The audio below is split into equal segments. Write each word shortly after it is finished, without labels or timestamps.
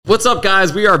What's up,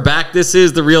 guys? We are back. This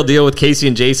is The Real Deal with Casey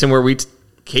and Jason,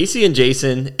 Casey and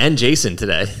Jason and Jason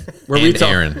today.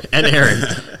 Aaron. And Aaron,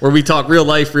 where we talk real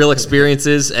life, real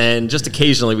experiences, and just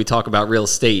occasionally we talk about real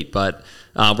estate. But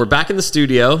we're back in the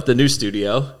studio, the new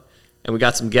studio, and we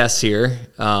got some guests here.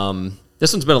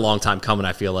 This one's been a long time coming,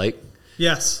 I feel like.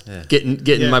 Yes. Yeah.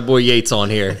 Getting my boy Yates on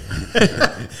here.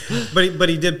 but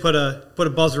he did put a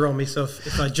buzzer on me, so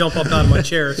if I jump up out of my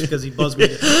chair, it's because he buzzed me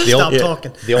to stop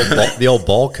talking. The old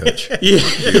ball coach. Yeah.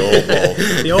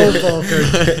 The old ball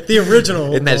coach. The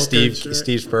original Isn't that ball Steve coach, right?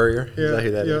 Steve Spurrier? Yeah, Is that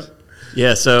who that is?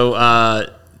 Yeah, so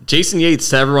Jason Yates,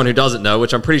 to everyone who doesn't know,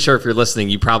 which I'm pretty sure if you're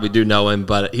listening, you probably do know him,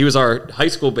 but he was our high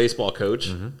school baseball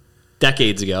coach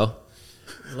decades ago.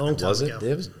 Long time Was it? ago.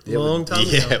 It was Long time ago.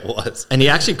 Yeah, it was. And he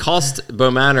actually cost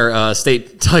Broh Manor a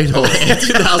state title in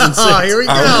 2006. Oh, here we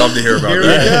go. I would love to hear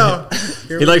about that.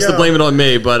 He likes to blame it on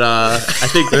me, but I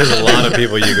think There's a lot of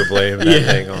people you could blame that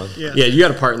thing on. Yeah. yeah, you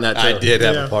got a part in that too. I did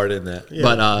have Yeah. a part in that. Yeah.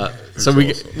 But so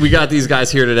we got these guys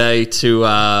here today to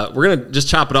we're gonna just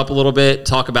chop it up a little bit,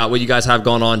 talk about what you guys have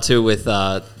going on too with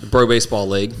the Bro Baseball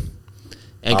League,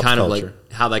 and Pop kind culture. of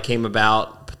like how that came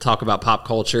about. Talk about pop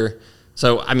culture.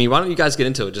 So I mean, why don't you guys get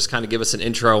into it? Just kind of give us an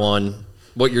intro on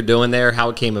what you're doing there, how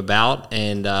it came about,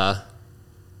 and what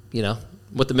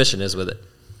the mission is with it.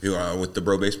 With the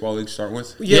Bro Baseball League to start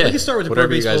with? Yeah, we can start with the Bro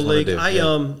Whatever you guys Baseball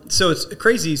wanna League. do. So it's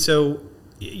crazy. So,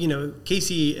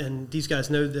 Casey and these guys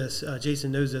know this.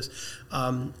 Jason knows this.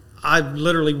 I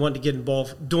literally wanted to get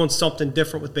involved doing something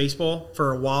different with baseball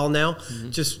for a while now.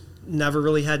 Just never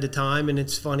really had the time. And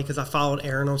it's funny because I followed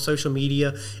Aaron on social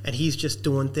media and he's just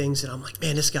doing things. And I'm like,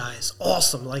 man, this guy is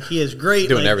awesome. Like, he is great.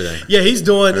 Doing like, everything. Yeah, he's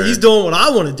doing what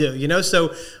I want to do,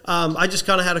 So I just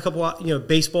kind of had a couple,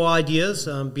 baseball ideas,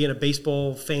 being a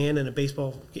baseball fan and a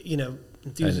baseball,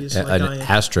 enthusiast An like I am.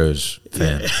 Astros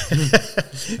fan.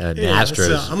 An Astros.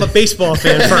 So I'm a baseball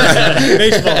fan first.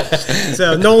 Baseball.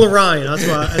 So Nolan Ryan. That's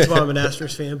why I'm an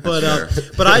Astros fan. But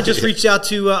I just reached out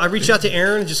to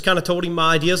Aaron and just kind of told him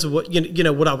my ideas of what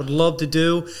what I would love to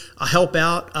do. Help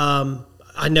out.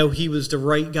 I know he was the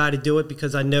right guy to do it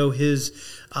because I know his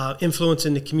influence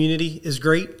in the community is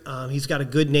great. He's got a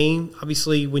good name.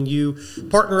 Obviously, when you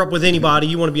partner up with anybody,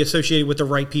 you want to be associated with the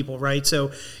right people, right?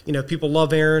 So, people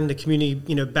love Aaron. The community,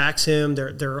 backs him.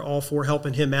 They're all for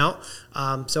helping him out.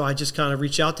 So I just kind of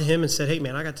reached out to him and said, hey,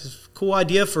 man, I got this cool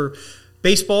idea for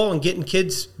baseball and getting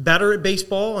kids better at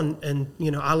baseball. And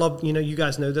I love, you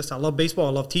guys know this. I love baseball.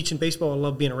 I love teaching baseball. I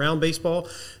love being around baseball.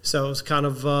 So it was kind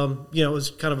of, it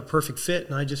was kind of a perfect fit.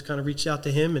 And I just kind of reached out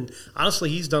to him. And honestly,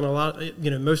 he's done a lot,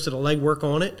 most of the legwork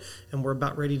on it. And we're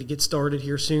about ready to get started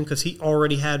here soon because he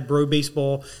already had Bro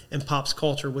Baseball and Pops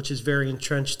culture, which is very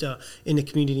entrenched in the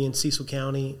community in Cecil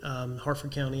County,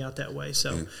 Hartford County, out that way.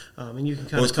 So, and you can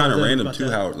kind of. Well, it's kind of random too.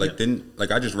 How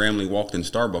I just randomly walked in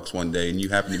Starbucks one day and you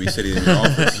happened to be sitting in your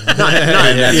office.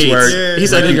 He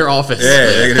said in your office.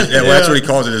 Well, that's what he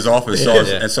calls it, his office.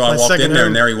 So so I My walked in second there home.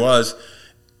 and there he was.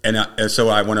 And so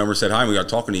I went over and said hi. And we got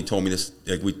talking. And he told me this.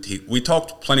 Like we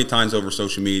talked plenty of times over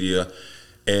social media,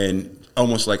 and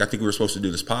almost like I think we were supposed to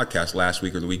do this podcast last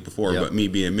week or the week before. Yep. But me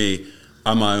being me,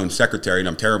 I'm my own secretary, and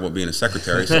I'm terrible at being a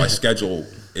secretary. So my schedule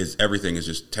everything is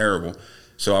just terrible.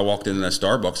 So I walked into that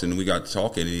Starbucks and we got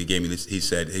talking, and he gave me this.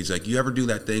 He's like, you ever do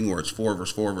that thing where it's 4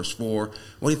 versus 4 versus 4?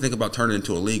 What do you think about turning it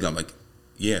into a league? I'm like,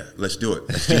 yeah, let's do it.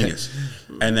 That's genius.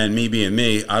 And then me being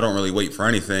me, I don't really wait for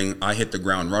anything. I hit the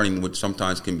ground running, which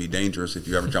sometimes can be dangerous if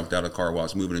you ever jumped out of the car while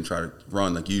it's moving and try to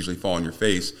run. Like, you usually fall on your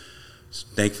face.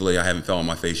 Thankfully, I haven't fell on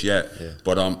my face yet. Yeah.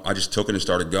 But I just took it and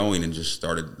started going and just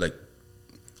started, like,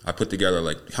 I put together,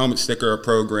 like, helmet sticker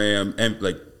program and,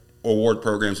 like, award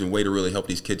programs and way to really help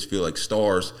these kids feel like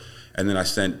stars. And then I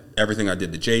sent everything I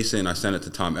did to Jason. I sent it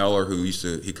to Tom Eller, who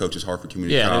he coaches Hartford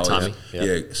Community College. Tommy.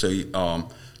 Yeah. So he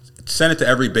sent it to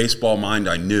every baseball mind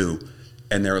I knew,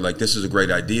 and they were like, this is a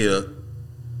great idea.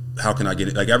 How can I get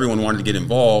it? Like, everyone wanted to get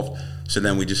involved. So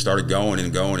then we just started going,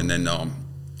 and then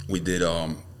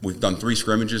we've done 3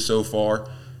 scrimmages so far,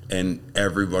 and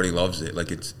everybody loves it. Like,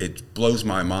 it blows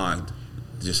my mind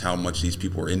just how much these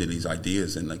people are into these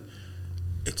ideas, and like,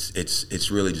 it's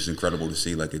really just incredible to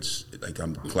see. Like,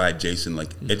 I'm glad Jason,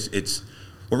 like, it's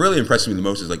what really impressed me the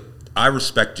most is, like, I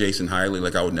respect Jason highly.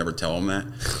 Like, I would never tell him that.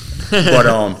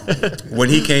 But when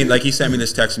he came, like, he sent me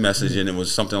this text message, and it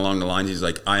was something along the lines, he's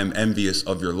like, I am envious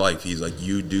of your life. He's like,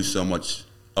 you do so much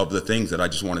of the things that I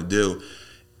just want to do.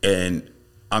 And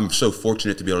I'm so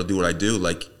fortunate to be able to do what I do.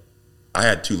 Like, I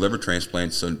had 2 liver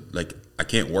transplants, so, like, I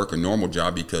can't work a normal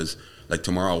job because, like,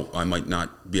 tomorrow I might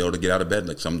not be able to get out of bed.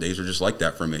 Like, some days are just like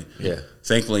that for me. Yeah.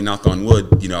 Thankfully, knock on wood,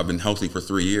 I've been healthy for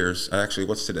 3 years. Actually,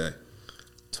 what's today?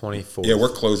 24. Yeah, we're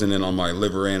closing in on my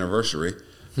liver anniversary.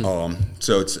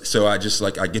 So I just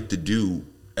like I get to do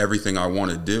everything I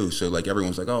want to do. So like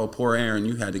everyone's like, oh, poor Aaron,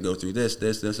 you had to go through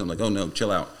this. I'm like, oh no,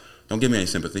 chill out. Don't give me any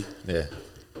sympathy. Yeah.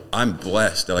 I'm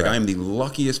blessed. Like Right. I am the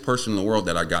luckiest person in the world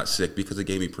that I got sick because it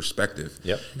gave me perspective.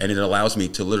 Yep. And it allows me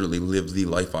to literally live the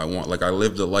life I want. Like I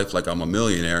lived a life like I'm a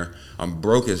millionaire. I'm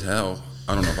broke as hell.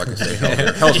 I don't know if I can say hell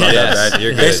here. Hell's not Yes, that bad.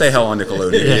 you're They good. say hell on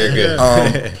Nickelodeon.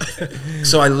 You're good.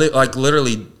 So I like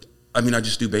literally. I mean, I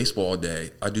just do baseball all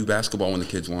day. I do basketball when the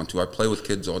kids want to. I play with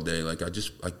kids all day. Like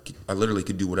I literally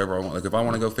could do whatever I want. Like if I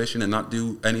want to go fishing and not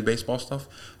do any baseball stuff,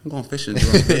 I'm going fishing and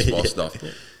doing baseball stuff.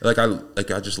 Like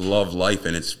I just love life,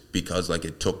 and it's because like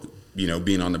it took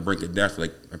being on the brink of death.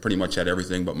 Like I pretty much had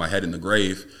everything but my head in the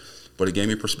grave, but it gave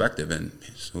me perspective, and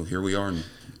so here we are. And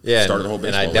started the whole baseball.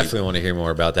 And I league. definitely want to hear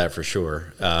more about that for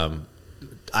sure.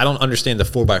 I don't understand the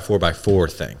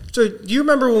 4x4x4 thing. So do you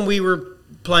remember when we were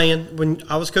playing, when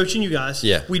I was coaching you guys?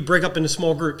 Yeah. We'd break up into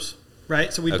small groups,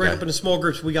 right? So we'd break Okay. up into small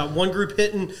groups. We got one group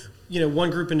hitting, one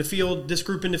group in the field, this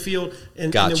group in the field.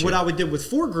 And Gotcha. then what I would do with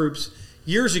 4 groups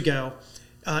years ago,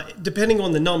 depending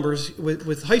on the numbers,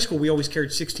 with high school, we always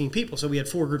carried 16 people. So we had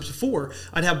 4 groups of 4.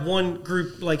 I'd have one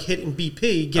group like hitting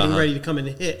BP, getting ready to come in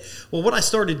and hit. Well, what I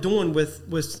started doing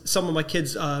with some of my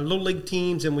kids' little league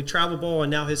teams, and we travel ball, and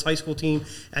now his high school team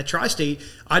at Tri-State,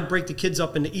 I'd break the kids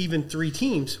up into even 3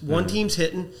 teams. One team's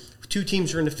hitting, 2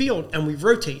 teams are in the field, and we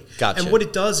rotate. Gotcha. And what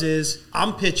it does is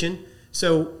I'm pitching,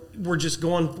 so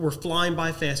we're flying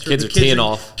by faster. Kids The are teeing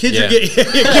off. Kids Yeah. are getting,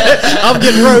 I'm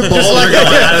getting roped. Just like,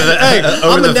 hey,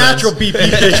 I'm a the natural fence.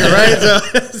 BP pitcher,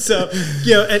 right? So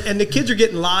and the kids are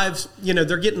getting live,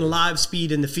 they're getting live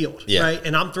speed in the field, Yeah. right?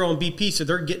 And I'm throwing BP, so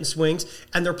they're getting swings,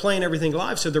 and they're playing everything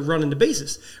live, so they're running the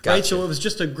bases, right? Gotcha. So it was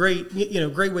just a great,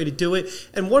 great way to do it.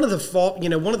 And one of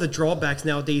the drawbacks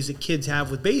nowadays that kids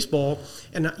have with baseball,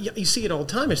 and you see it all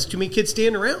the time, is too many kids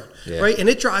standing around, Yeah. right? And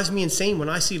it drives me insane when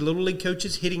I see little league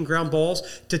coaches hitting ground balls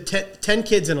to 10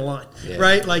 kids in a line, Yeah.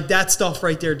 right? Like that stuff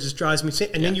right there just drives me insane.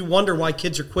 And then you wonder why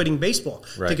kids are quitting baseball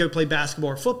to Right. go play basketball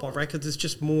or football, right? Because it's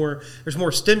just there's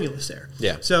more stimulus there.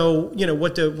 Yeah. So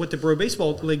what the Broh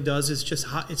Baseball League does is just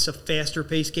it's a faster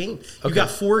paced game. You Okay. got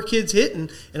 4 kids hitting,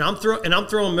 and I'm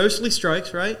throwing mostly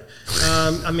strikes, right?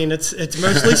 I mean it's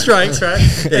mostly strikes, right?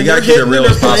 Yeah, you And gotta they're keep it hitting, real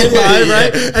and as they're playing possible.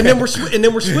 live, right? And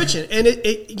then we're switching, and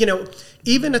it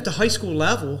even at the high school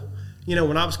level.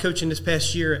 When I was coaching this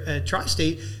past year at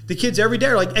Tri-State, the kids every day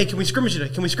are like, "Hey, can we scrimmage today?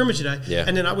 Can we scrimmage today?" Yeah.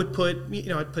 And then I would put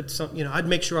some, I'd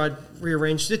make sure I'd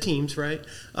rearrange the teams, right?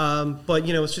 But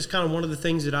it's just kind of one of the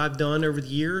things that I've done over the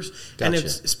years, and Gotcha.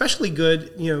 it's especially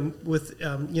good, with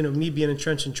me being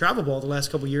entrenched in travel ball the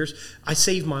last couple of years. I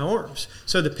save my arms,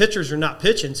 so the pitchers are not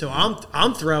pitching, so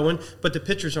I'm throwing, but the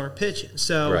pitchers aren't pitching.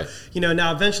 So Right.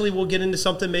 now eventually we'll get into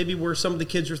something maybe where some of the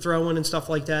kids are throwing and stuff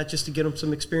like that, just to get them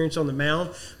some experience on the mound.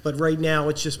 But right now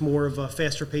it's just more of a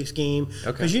faster paced game,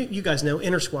 Okay. because you guys know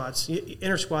inter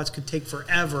squads could take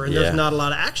forever, and Yeah. there's not a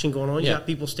lot of action going on. You Yeah. got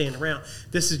people standing around.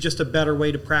 This is just a better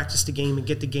way to practice the game and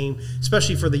get the game,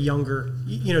 especially for the younger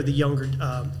age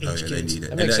Oh, yeah, kids. they need it.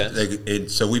 That makes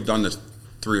sense. So we've done this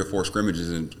 3 or 4 scrimmages,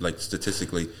 and like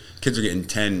statistically, kids are getting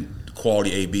 10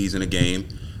 quality ABs in a game.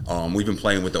 We've been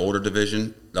playing with the older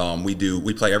division.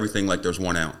 We play everything like there's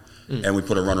 1 out, and we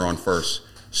put a runner on first.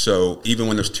 So even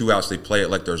when there's 2 outs, they play it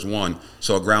like there's 1.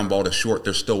 So a ground ball to short,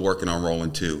 they're still working on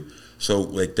rolling 2. So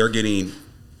like they're getting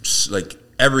like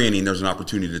every inning, there's an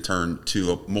opportunity to turn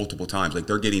 2 multiple times. Like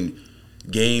they're getting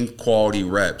game quality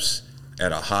reps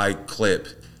at a high clip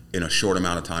in a short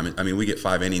amount of time. I mean, we get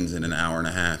 5 innings in an hour and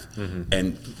a half,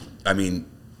 and I mean,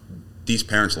 these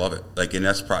parents love it. Like, and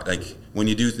that's like when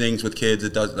you do things with kids,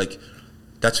 it does like.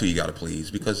 That's who you got to please,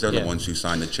 because they're the Yeah. ones who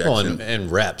sign the checks. Well, and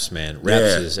and reps, man. Reps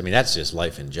Yeah. is, that's just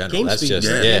life in general. Game That's speed. just,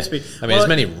 Yeah. Game speed. I mean, Well, as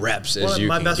many reps as you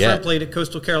my can best get. friend played at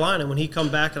Coastal Carolina. When he come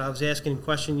back, and I was asking him a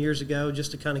question years ago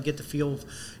just to kind of get the feel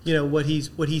of what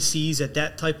he sees at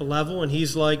that type of level, and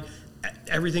he's like,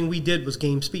 everything we did was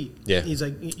game speed. Yeah. He's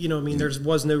like, there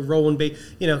was no rolling base,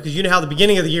 because how the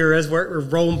beginning of the year is, where we're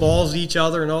rolling balls at each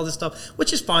other and all this stuff,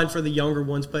 which is fine for the younger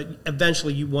ones, but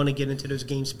eventually you want to get into those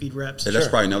game speed reps. And that's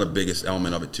probably another biggest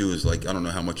element of it too. Is like, I don't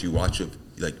know how much you watch of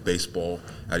like baseball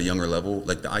at a younger level.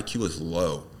 Like the IQ is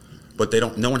low, but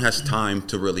no one has time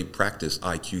to really practice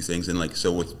IQ things. And like,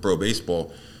 so with Broh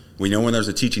Baseball, we know when there's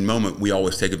a teaching moment, we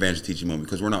always take advantage of the teaching moment,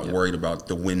 because we're not worried about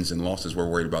the wins and losses. We're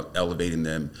worried about elevating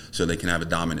them so they can have a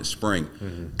dominant spring.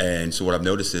 And so what I've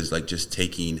noticed is like just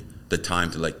taking the time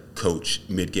to like coach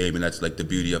mid game, and that's like the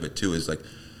beauty of it too. Is like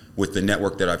with the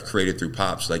network that I've created through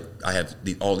Pops, like I have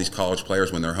all these college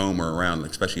players when they're home or around,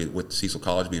 like especially with Cecil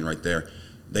College being right there,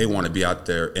 they want to be out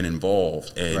there and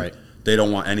involved. And Right. they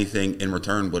don't want anything in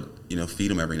return but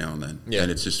feed them every now and then. Yeah.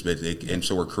 And it's just and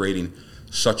so we're creating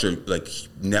such a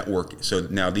network. So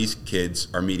now these kids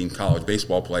are meeting college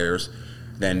baseball players.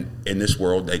 Then in this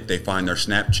world, they find their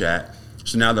Snapchat.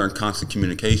 So now they're in constant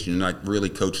communication. And I really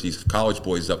coach these college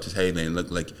boys up to say, hey, man,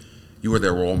 look, like you were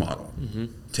their role model. Mm-hmm.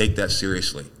 Take that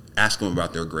seriously. Ask them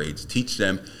about their grades. Teach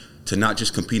them to not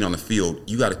just compete on the field.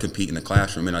 You got to compete in the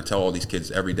classroom. And I tell all these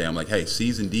kids every day, I'm like, hey,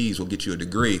 C's and D's will get you a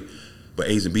degree, but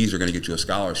A's and B's are going to get you a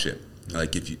scholarship.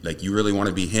 Like if you really want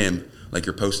to be him, like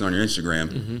you're posting on your Instagram,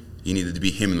 mm-hmm. you needed to be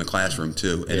him in the classroom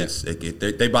too. And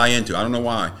they buy into. I don't know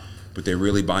why, but they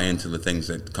really buy into the things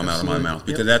that come out of my mouth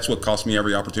because that's what cost me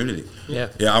every opportunity. Yeah,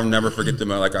 I'll never forget them.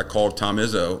 Like I called Tom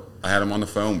Izzo. I had him on the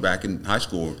phone back in high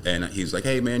school, and he's like,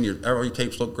 "Hey man, your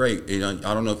tapes look great.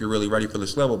 I don't know if you're really ready for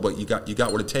this level, but you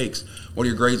got what it takes. What are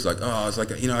your grades like?" Oh, it's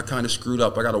like I kind of screwed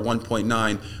up. I got a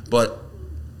 1.9, but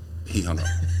he hung up.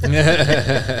 And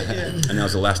that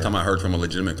was the last time I heard from a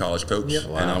legitimate college coach. Yep.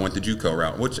 Wow. And I went the JUCO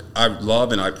route, which I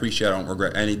love and I appreciate. I don't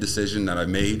regret any decision that I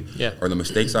made or the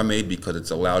mistakes I made because it's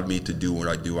allowed me to do what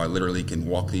I do. I literally can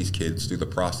walk these kids through the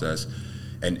process,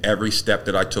 and every step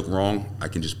that I took wrong, I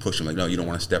can just push them like, no, you don't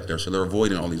want to step there. So they're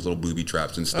avoiding all these little booby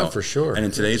traps and stuff. Oh, for sure. And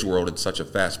in today's world, it's such a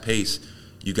fast pace.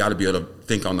 You got to be able to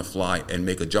think on the fly and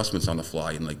make adjustments on the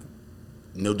fly. And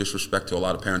no disrespect to a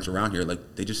lot of parents around here,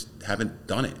 they just haven't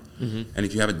done it. Mm-hmm. And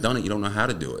if you haven't done it, you don't know how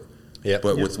to do it. Yep.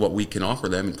 But with what we can offer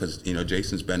them, because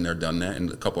Jason's been there, done that, and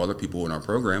a couple other people in our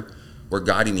program, we're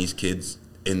guiding these kids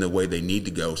in the way they need to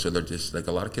go. So they're just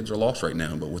a lot of kids are lost right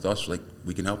now, but with us,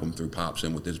 we can help them through Pops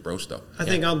and with this bro stuff. I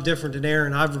think I'm different than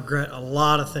Aaron. I regret a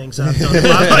lot of things I've done in my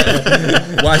life.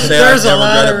 Well, I say there's I a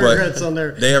lot regret of regrets on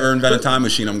there. They ever invent a time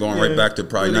machine, I'm going right back to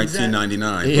probably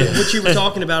 1999. Yeah. What you were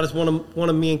talking about is one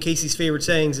of me and Casey's favorite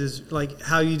sayings is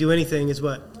how you do anything is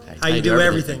what? How you do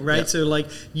everything, right? Yep. So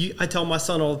I tell my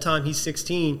son all the time, he's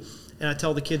 16, and I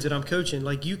tell the kids that I'm coaching,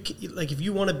 if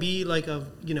you want to be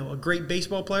a great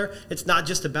baseball player, it's not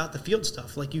just about the field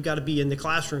stuff. You got to be in the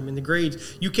classroom, in the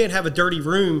grades. You can't have a dirty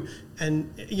room,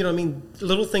 and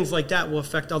little things like that will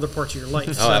affect other parts of your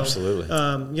life. Oh, absolutely.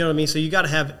 So you got to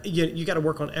have you got to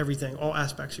work on everything, all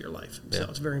aspects of your life. So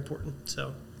it's very important.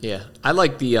 So yeah, I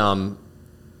like the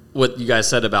what you guys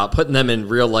said about putting them in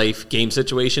real life game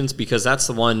situations, because that's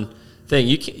the one thing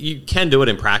you can do it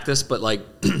in practice, but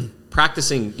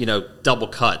practicing, double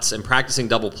cuts and practicing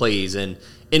double plays and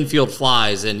infield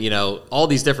flies and, all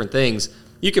these different things,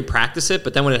 you can practice it,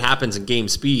 but then when it happens in game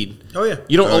speed,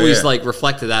 you don't always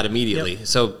reflect to that immediately. Yep.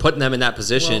 So putting them in that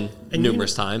position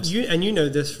numerous times. You know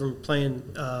this from playing,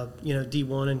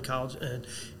 D1 in college, and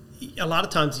a lot of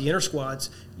times the inter squads,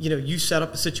 you set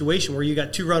up a situation where you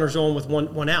got two runners on with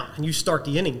one out, and you start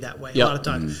the inning that way a lot of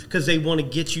times because they want to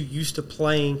get you used to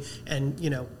playing and,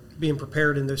 being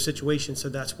prepared in those situations. So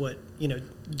that's what, doing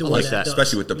that does.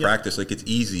 Especially with the practice, it's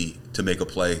easy to make a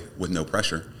play with no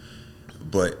pressure,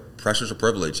 but pressure's a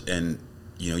privilege, and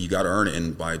you got to earn it.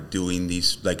 And by doing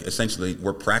these, essentially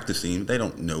we're practicing, they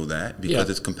don't know that because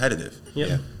it's competitive.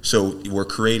 Yeah. So we're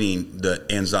creating the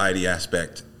anxiety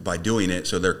aspect by doing it,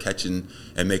 so they're catching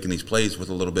and making these plays with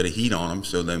a little bit of heat on them.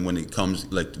 So then when it comes,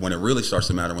 when it really starts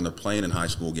to matter, when they're playing in high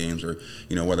school games or,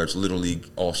 whether it's Little League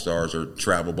All-Stars or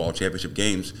travel ball championship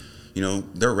games,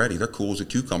 they're ready. They're cool as a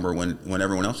cucumber when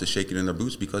everyone else is shaking in their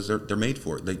boots because they're made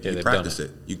for it. They practice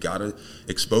it. You got to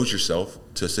expose yourself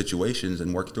to situations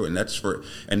and work through it.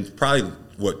 And probably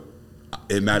what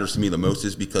it matters to me the most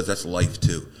is because that's life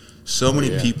too. So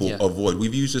many people avoid.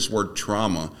 We've used this word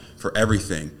trauma for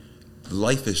everything.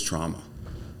 Life is trauma.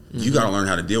 Mm-hmm. You got to learn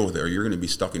how to deal with it, or you're going to be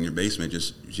stuck in your basement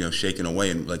just shaking away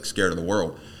and scared of the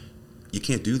world. You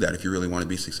can't do that if you really want to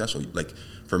be successful.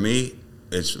 For me,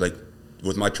 it's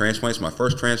with my transplants, my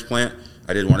first transplant,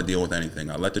 I didn't want to deal with anything.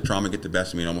 I let the trauma get the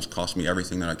best of me. It almost cost me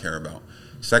everything that I care about.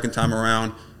 Second time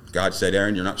around, God said,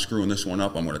 Aaron, you're not screwing this one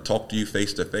up. I'm going to talk to you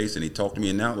face to face. And he talked to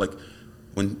me, and now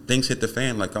when things hit the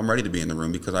fan, I'm ready to be in the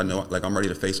room because I know, I'm ready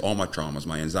to face all my traumas,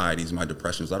 my anxieties, my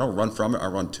depressions. I don't run from it, I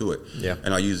run to it. Yeah.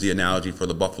 And I use the analogy for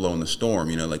the buffalo in the storm,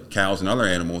 cows and other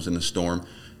animals in the storm,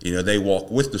 they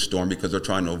walk with the storm because they're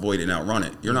trying to avoid it and outrun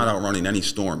it. You're not outrunning any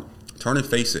storm. Turn and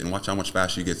face it and watch how much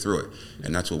faster you get through it.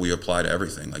 And that's what we apply to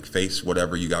everything. Face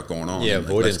whatever you got going on. Yeah,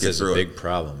 avoidance is a big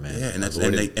problem, man. Yeah, and that's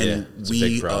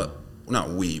we, not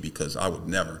we, because I would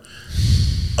never.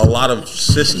 A lot of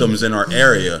systems in our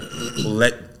area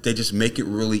they just make it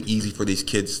really easy for these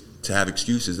kids to have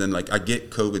excuses. And I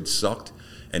get COVID sucked,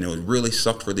 and it really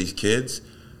sucked for these kids,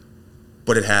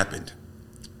 but it happened.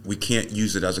 We can't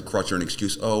use it as a crutch or an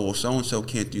excuse. Oh, well, so-and-so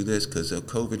can't do this because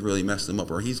COVID really messed them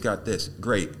up, or he's got this.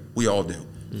 Great. We all do.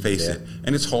 Face it.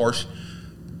 And it's harsh,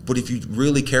 But if you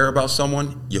really care about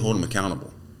someone, you hold them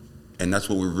accountable. And that's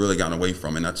what we've really gotten away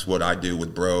from. And that's what I do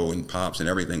with Broh and Pops and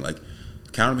everything. Like,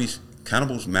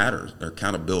 accountables matters. Or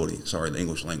accountability. Sorry, the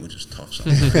English language is tough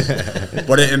sometimes.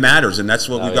 But it matters, and that's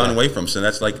what we've gotten away from. So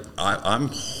that's like, I'm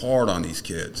hard on these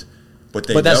kids. But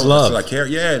that's love. I care.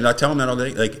 Yeah, and I tell them that all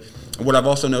day. Like, what I've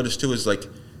also noticed too is like,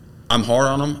 I'm hard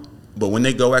on them, but when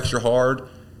they go extra hard,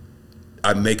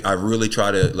 I really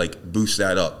try to like boost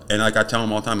that up. And like I tell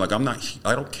them all the time, like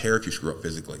I don't care if you screw up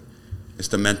physically. It's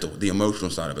the mental, the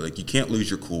emotional side of it. Like, you can't lose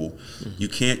your cool. You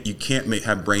can't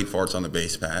have brain farts on the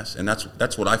base pass, and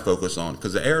that's what I focus on,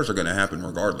 because the errors are going to happen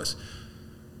regardless.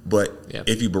 But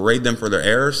if you berate them for their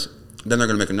errors, then they're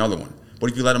going to make another one.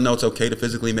 But if you let them know it's okay to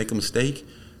physically make a mistake,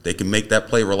 they can make that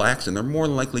play relax, and they're more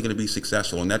than likely going to be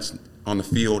successful. And that's on the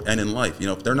field and in life. You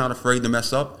know, if they're not afraid to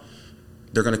mess up,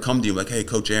 they're going to come to you like, hey,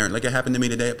 Coach Aaron, like it happened to me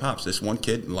today at Pops. This one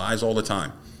kid lies all the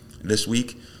time. This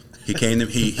week, he came to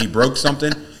he broke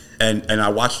something, and I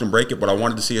watched him break it, but I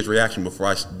wanted to see his reaction before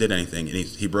I did anything. And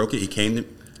he broke it. He came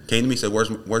to me, said,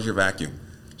 where's your vacuum?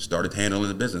 Started handling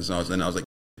the business. And I was like,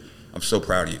 I'm so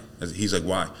proud of you. He's like,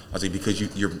 why? I was like, because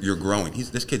you're growing.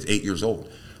 This kid's 8 years old.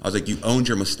 I was like, you owned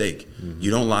your mistake.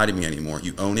 You don't lie to me anymore.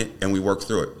 You own it, and we work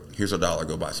through it. Here's $1.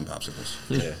 Go buy some popsicles.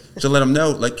 Yeah. So let them know,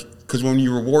 like, because when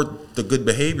you reward the good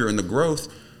behavior and the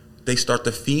growth, they start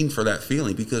to fiend for that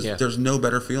feeling, because there's no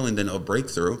better feeling than a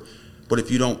breakthrough. But if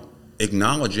you don't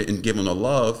acknowledge it and give them the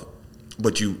love,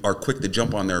 but you are quick to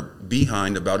jump on their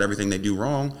behind about everything they do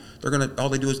wrong, all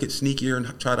they do is get sneakier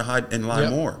and try to hide and lie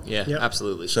more. Yeah,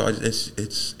 absolutely. So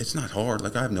it's not hard.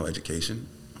 Like, I have no education.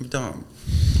 I'm dumb,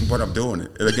 but I'm doing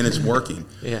it. Like, and it's working.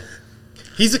 Yeah.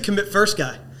 He's a commit first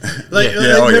guy.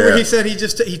 Remember he said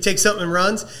he takes something and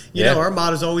runs. You know, our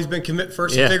motto's always been commit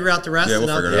first and figure out the rest. Yeah, we'll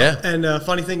figure it out. And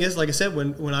funny thing is, like I said,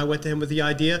 when I went to him with the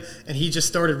idea and he just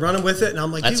started running with it, and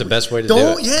I'm like, that's the best way to do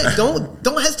it. Yeah,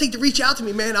 don't hesitate to reach out to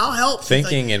me, man. I'll help.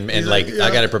 Thinking and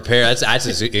I got to prepare.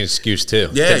 That's an excuse too.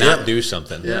 Yeah, to not do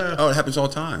something. Yeah. Oh, it happens all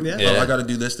the time. Yeah. Oh, I got to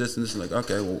do this, and this. Like,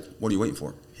 okay, well, what are you waiting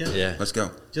for? Yeah. Let's go.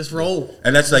 Just roll.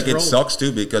 And that's like, it sucks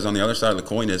too, because on the other side of the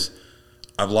coin is,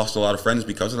 I've lost a lot of friends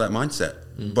because of that mindset.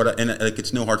 But like,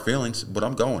 it's no hard feelings, but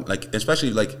I'm going. Like, especially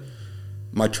like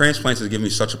my transplants has given me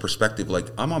such a perspective. Like,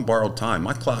 I'm on borrowed time.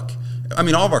 My clock, I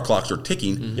mean, all of our clocks are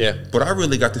ticking. Yeah. But I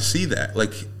really got to see that.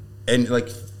 Like, and like,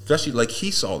 especially like he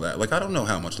saw that. Like, I don't know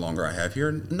how much longer I have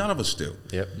here. None of us do.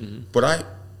 Yep. But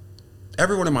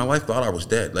everyone in my life thought I was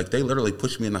dead. Like, they literally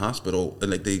pushed me in the hospital, and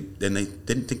like they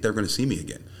didn't think they were going to see me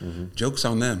again. Joke's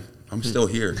on them. I'm still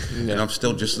here, and I'm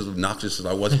still just as obnoxious as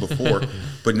I was before.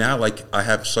 But now, like, I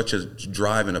have such a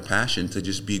drive and a passion to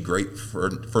just be great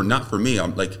for not for me.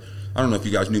 I'm like, I don't know if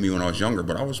you guys knew me when I was younger,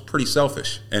 but I was pretty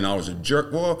selfish, and I was a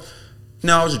jerk. Well,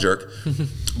 no, I was a jerk,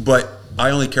 but I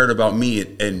only cared about me,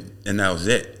 and that was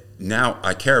it. Now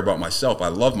I care about myself. I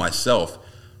love myself,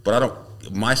 but I don't.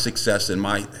 My success and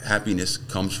my happiness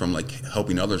comes from like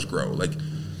helping others grow. Like,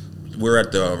 we were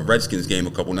at the Redskins game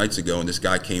a couple nights ago, and this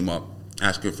guy came up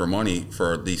asking for money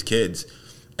for these kids.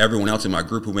 Everyone else in my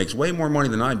group who makes way more money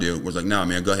than I do was like, nah,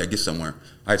 man, go ahead, get somewhere.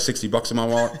 I had $60 in my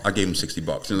wallet. I gave him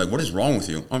 $60. And like, what is wrong with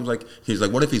you? I was like, he's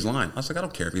like, what if he's lying? I was like, I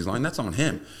don't care if he's lying. That's on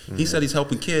him. He said he's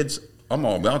helping kids. I'm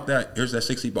all about that. Here's that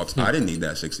 $60. I didn't need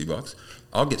that $60.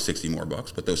 I'll get 60 more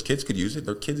bucks, but those kids could use it.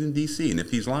 They're kids in DC. And if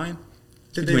he's lying,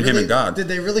 between him and God. Did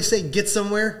they really say get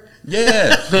somewhere?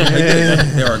 Yeah.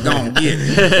 They were going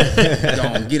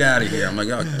to get out of here. I'm like,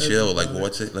 oh, chill. Like,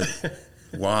 what's it? Like,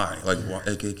 why? Like, why?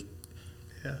 Like,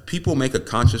 people make a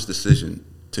conscious decision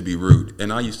to be rude,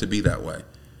 and I used to be that way.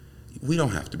 We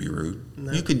don't have to be rude.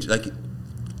 No. You can like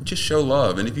just show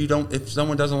love, and if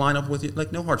someone doesn't line up with you,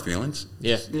 like, no hard feelings.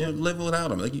 Yeah, just, live without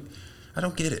them. Like, I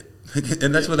don't get it,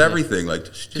 and that's with everything. Like,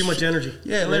 just too much energy.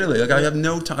 Yeah, literally. Like, I have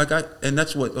no time. And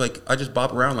that's what, like, I just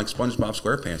bop around like SpongeBob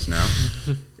SquarePants now,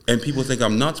 and people think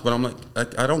I'm nuts, but I'm like,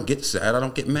 I don't get sad. I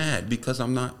don't get mad because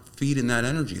I'm not feeding that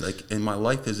energy. Like, and my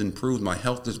life has improved. My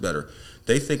health is better.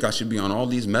 They think I should be on all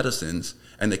these medicines,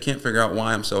 and they can't figure out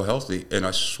why I'm so healthy. And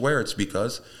I swear it's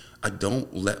because I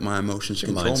don't let my emotions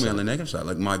control me on the negative side.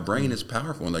 Like, my brain is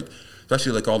powerful, and like,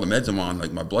 especially like all the meds I'm on,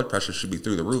 like, my blood pressure should be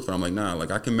through the roof. And I'm like, nah,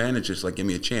 like, I can manage this. Like, give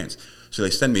me a chance. So they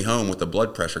send me home with a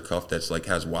blood pressure cuff that's like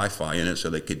has Wi-Fi in it, so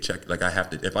they could check. Like, I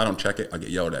have to. If I don't check it, I get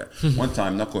yelled at. One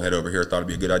time, Knucklehead over here thought it'd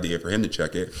be a good idea for him to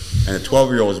check it, and a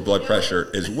 12-year-old's blood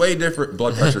pressure is way different.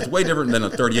 Blood pressure is way different than a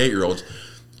 38-year-old's.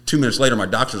 2 minutes later, my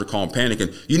doctors are calling,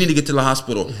 panicking. You need to get to the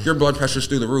hospital. Your blood pressure's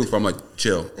through the roof. I'm like,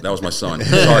 chill. That was my son.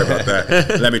 Sorry about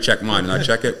that. Let me check mine. And I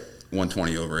check it,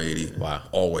 120/80. Wow.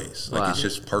 Always. Like, wow. It's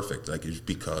just perfect. Like, it's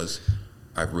because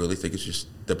I really think it's just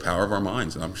the power of our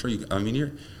minds. And I'm sure you know what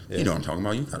I'm talking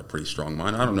about. You got a pretty strong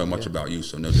mind. I don't know much about you,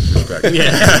 so no disrespect.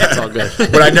 Yeah, it's all good.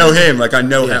 But I know him. Like, I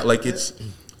know how, like, it's.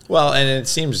 Well, and it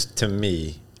seems to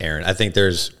me, Aaron, I think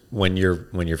there's, when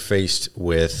you're faced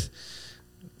with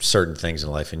certain things in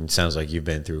life, and it sounds like you've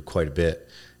been through quite a bit,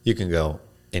 you can go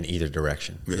in either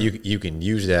direction. Yeah. You can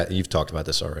use that, and you've talked about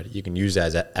this already. You can use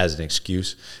that as an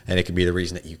excuse, and it can be the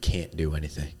reason that you can't do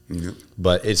anything. Yeah.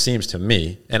 But it seems to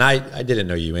me, and I didn't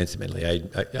know you intimately.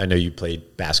 I know you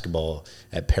played basketball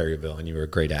at Perryville, and you were a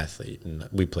great athlete. And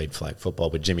we played flag football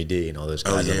with Jimmy D and all those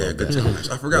guys. Oh, yeah, good times.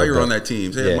 I forgot you were on that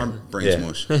team. My brain's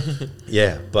mush.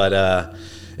 Yeah, but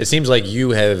it seems like you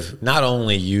have not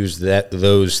only used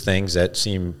those things that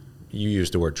seem, you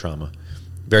used the word trauma,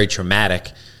 very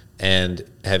traumatic, and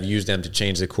have used them to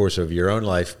change the course of your own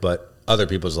life, but other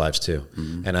people's lives too.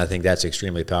 Mm-hmm. And I think that's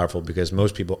extremely powerful, because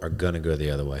most people are going to go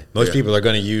the other way. Most people are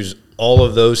going to use all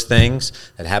of those things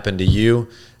that happened to you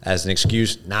as an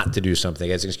excuse not to do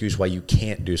something, as an excuse why you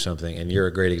can't do something. And you're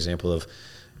a great example of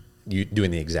you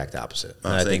doing the exact opposite.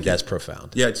 And I think that's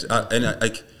profound. Yeah,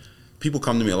 people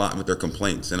come to me a lot with their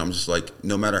complaints, and I'm just like,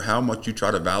 no matter how much you try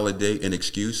to validate an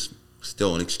excuse,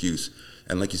 still an excuse.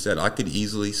 And like you said, I could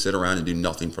easily sit around and do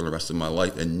nothing for the rest of my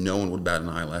life, and no one would bat an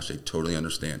eyelash. They totally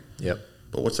understand. Yep.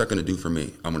 But what's that going to do for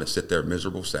me? I'm going to sit there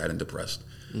miserable, sad, and depressed.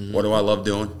 Mm-hmm. What do I love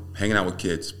doing? Hanging out with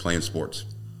kids, playing sports.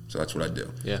 So that's what I do.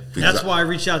 Yeah. That's why I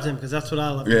reached out to him, because that's what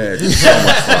I love. Yeah, it's so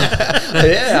much fun.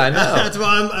 Yeah, I know.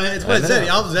 That's why I said.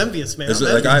 I was envious, man.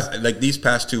 Like these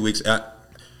past 2 weeks,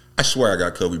 I swear I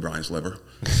got Kobe Bryant's liver.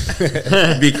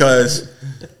 Because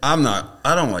I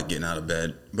don't like getting out of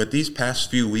bed. But these past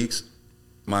few weeks,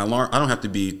 my alarm, I don't have to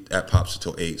be at Pops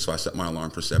until 8, so I set my alarm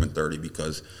for 7:30,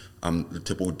 because I'm the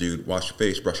typical dude, wash your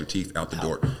face, brush your teeth, out the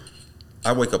door.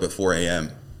 I wake up at 4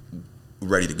 a.m.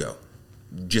 ready to go,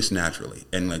 just naturally.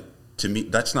 And like, to me,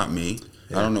 that's not me.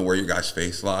 Yeah. I don't know where your guy's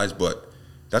face lies, but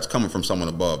that's coming from someone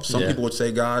above. Some people would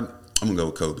say God. I'm gonna go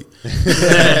with Kobe.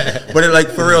 But it, like,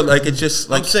 for real, like, it's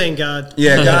just like, I'm saying God.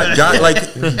 Yeah, God,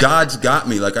 like, God's got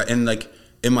me. Like, and like,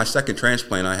 in my second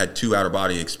transplant, I had 2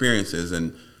 out-of-body experiences,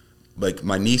 and like,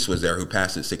 my niece was there who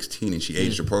passed at 16, and she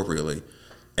aged appropriately,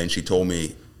 and she told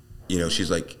me, you know, she's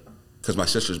like, because my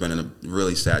sister's been in a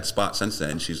really sad spot since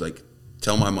then. She's like,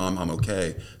 tell my mom I'm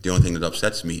okay. The only thing that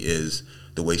upsets me is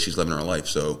the way she's living her life.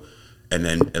 So, and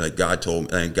like,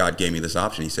 God gave me this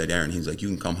option. He said, Aaron, he's like, you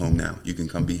can come home now. You can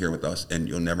come be here with us, and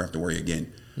you'll never have to worry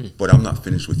again. But I'm not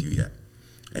finished with you yet.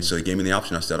 And so he gave me the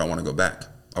option. I said, I want to go back.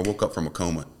 I woke up from a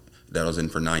coma that I was in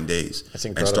for 9 days. That's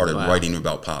incredible. And started writing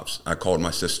about Pops. I called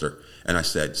my sister, and I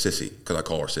said, Sissy, because I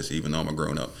call her Sissy, even though I'm a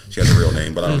grown-up. She has a real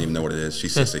name, but I don't even know what it is.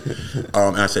 She's Sissy.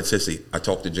 And I said, Sissy, I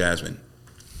talked to Jasmine.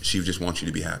 She just wants you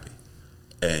to be happy.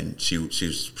 And she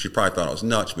probably thought I was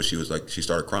nuts, but she was like, she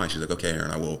started crying. She's like, okay,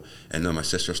 Aaron, I will. And then my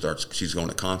sister she's going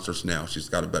to concerts now. She's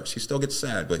got a bet. She still gets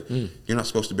sad, but you're not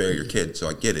supposed to bury your kid, so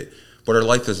I get it. But her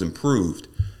life has improved.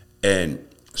 And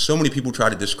so many people try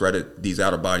to discredit these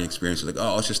out-of-body experiences, like,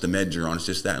 oh, it's just a med you're on, it's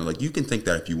just that. And like, you can think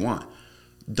that if you want.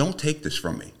 Don't take this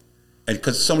from me. And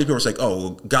because so many people are like, oh, well,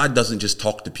 God doesn't just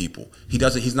talk to people.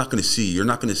 He's not going to see you. You're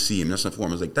not going to see him. That's not for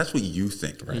him. It's like, that's what you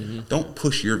think. Right? Mm-hmm. Don't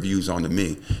push your views onto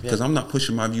me, because I'm not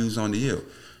pushing my views onto you.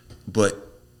 But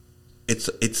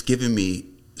it's given me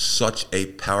such a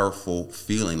powerful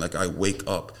feeling. Like, I wake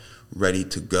up ready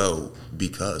to go,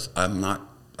 because I'm not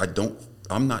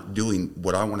doing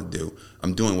what I want to do.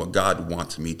 I'm doing what God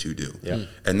wants me to do. Yeah.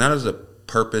 And that is a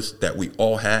purpose that we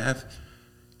all have.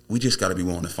 We just got to be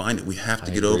willing to find it. We have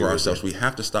to get over ourselves. We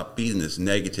have to stop feeding this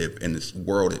negative in this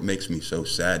world. It makes me so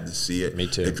sad to see it. Me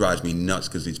too. It drives me nuts,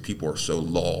 because these people are so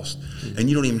lost. And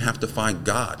you don't even have to find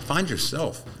God. Find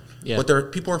yourself. Yeah.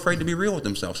 But people are afraid to be real with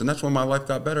themselves. And that's when my life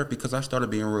got better, because I started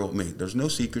being real with me. There's no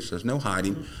secrets. There's no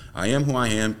hiding. I am who I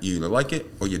am. You either like it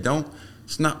or you don't.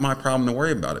 It's not my problem to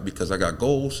worry about it, because I got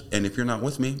goals. And if you're not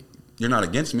with me, you're not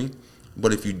against me.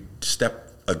 But if you step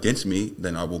against me,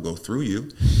 then I will go through you,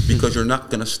 because you're not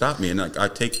going to stop me. And like, I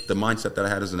take the mindset that I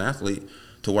had as an athlete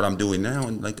to what I'm doing now,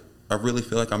 and like, I really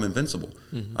feel like I'm invincible.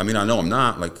 Mm-hmm. I mean, I know I'm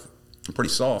not. Like, I'm pretty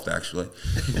soft, actually,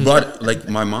 but like,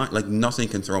 my mind, like, nothing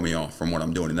can throw me off from what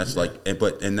I'm doing. And that's like,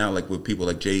 and now, like, with people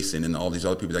like Jason and all these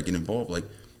other people that get involved, like,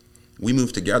 we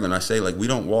move together. And I say, like, we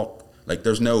don't walk, like,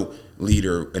 there's no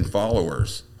leader and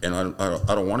followers, and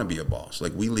I don't want to be a boss.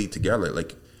 Like, we lead together.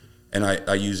 Like, and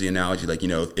I use the analogy, like, you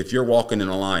know, if you're walking in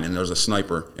a line and there's a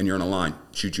sniper and you're in a line,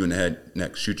 shoot you in the head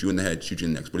next, shoot you in the head, shoot you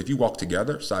in the next. But if you walk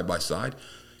together, side by side,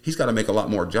 he's got to make a lot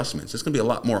more adjustments. It's going to be a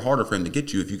lot more harder for him to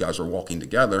get you if you guys are walking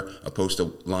together opposed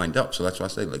to lined up. So that's why I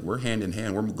say, like, we're hand in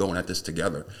hand. We're going at this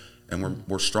together. and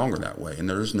we're stronger that way. And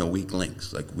there is no weak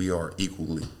links. Like, we are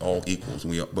all equals,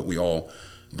 and but we all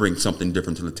bring something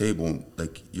different to the table. And,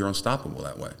 like, you're unstoppable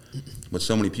that way. But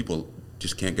so many people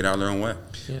just can't get out of their own way.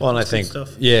 Yeah, well, and I think,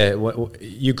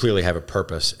 you clearly have a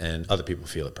purpose, and other people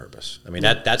feel a purpose. I mean,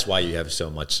 that's why you have so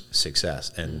much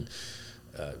success and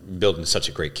building such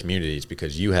a great community. Is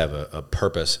because you have a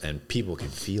purpose, and people can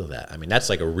feel that. I mean, that's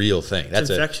like a real thing.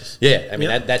 That's infectious. I mean,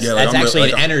 that's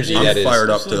actually an energy I'm that is fired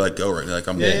up to like go right. Like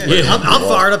I'm I'm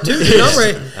fired up too. Dude. I'm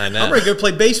ready. I'm ready to go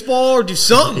play baseball or do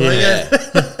something.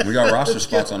 We got roster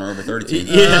spots on our over 30 team.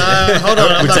 Hold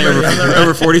on, I'm not ready.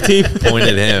 Over 40 team. Point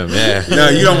at him. Yeah. No,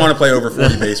 you don't want to play over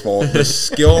 40 baseball. The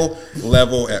skill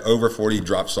level at over 40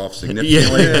 drops off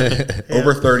significantly.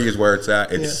 Over 30 is where it's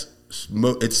at. It's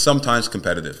sometimes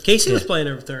competitive. Casey was playing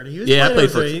over 30. He was I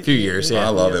played for a few years. Yeah, I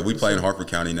love it. We play in Hartford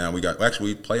County now. We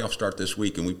playoff start this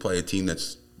week, and we play a team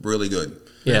that's really good.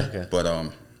 Yeah. Okay. But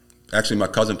actually, my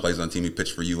cousin plays on a team. He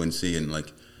pitched for UNC, and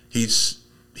like he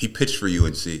pitched for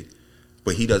UNC,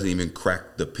 but he doesn't even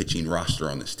crack the pitching roster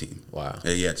on this team. Wow.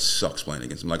 Yeah, it sucks playing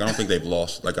against him. Like, I don't think they've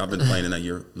lost. Like, I've been playing in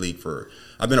that league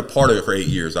I've been a part of it for 8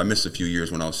 years. I missed a few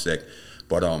years when I was sick,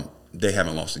 but they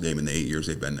haven't lost a game in the 8 years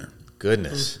they've been there.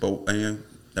 Goodness. But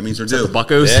that means they're due. The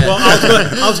Buccos. Yeah. Well,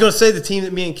 I was going to say the team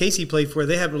that me and Casey played for,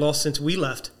 they haven't lost since we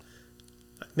left.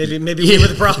 Maybe we were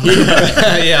the problem.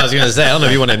 I was going to say, I don't know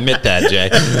if you want to admit that, Jay.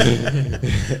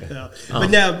 But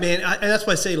no, man, and that's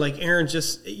why I say, like, Aaron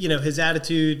just, his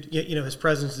attitude, his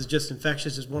presence is just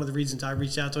infectious. Is one of the reasons I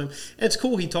reached out to him. And it's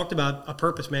cool he talked about a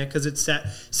purpose, man, because it's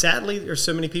sadly, there's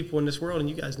so many people in this world, and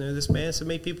you guys know this, man, so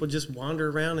many people just wander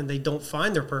around and they don't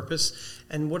find their purpose.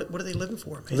 And what are they living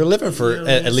for, man? They're living for,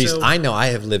 at least I know I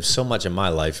have lived so much of my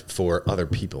life for other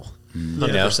people.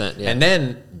 100%. Yeah. And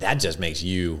then that just makes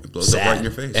you blows up sad right in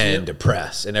your face. and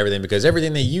depressed and everything, because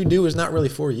everything that you do is not really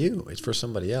for you. It's for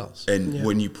somebody else. And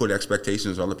when you put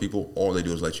expectations on other people, all they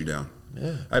do is let you down.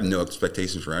 Yeah. I have no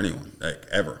expectations for anyone, like,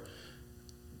 ever.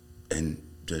 And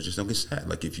just don't get sad.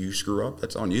 Like, if you screw up,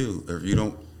 that's on you. Or if you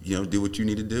don't, do what you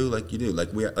need to do, like you do. Like,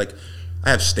 I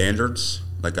have standards.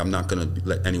 Like, I'm not going to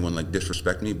let anyone, like,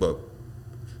 disrespect me. But,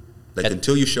 like,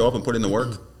 until you show up and put in the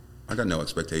work, I got no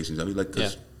expectations. I mean, like,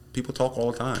 because people talk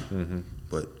all the time.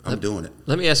 But I'm doing it.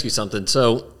 Let me ask you something.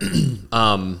 So,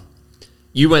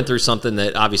 you went through something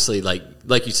that obviously,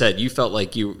 like you said, you felt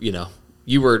like you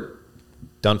were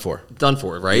Done for,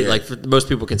 right? Yeah. Like, most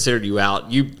people considered you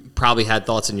out. You probably had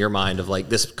thoughts in your mind of, like,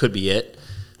 this could be it.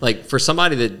 Like, for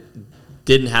somebody that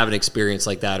didn't have an experience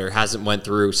like that, or hasn't went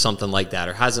through something like that,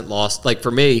 or hasn't lost, like,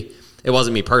 for me, it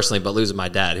wasn't me personally, but losing my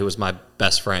dad, who was my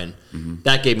best friend,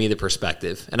 that gave me the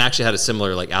perspective. And I actually had a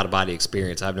similar, like, out-of-body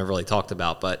experience I've never really talked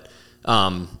about, but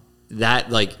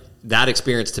that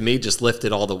experience to me just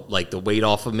lifted all the weight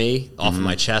off of me, off of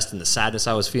my chest, and the sadness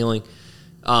I was feeling.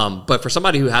 But for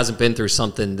somebody who hasn't been through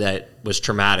something that was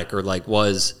traumatic, or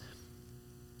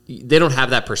they don't have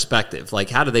that perspective.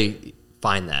 Like, how do they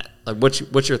find that? Like,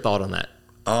 what's your thought on that?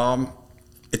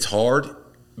 It's hard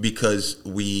because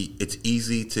it's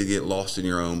easy to get lost in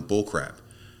your own bullcrap.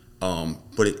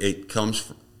 But it comes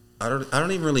from, I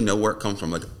don't even really know where it comes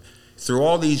from. Like, through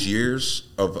all these years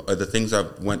of the things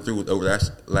I've went through over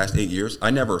the last 8 years,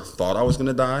 I never thought I was going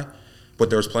to die. But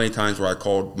there was plenty of times where I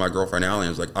called my girlfriend Allie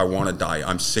and was like, I want to die.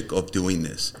 I'm sick of doing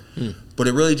this. But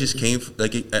it really just came,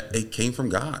 like, it came from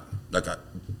God. Like,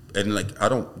 I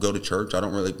don't go to church. I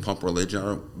don't really pump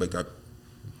religion.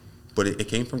 But it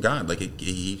came from God. Like,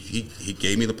 he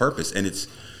gave me the purpose. And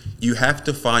you have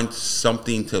to find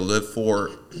something to live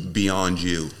for beyond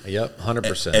you. Yep,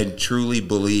 100%. And truly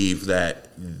believe that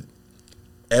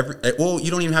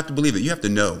you don't even have to believe it. You have to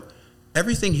know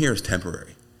everything here is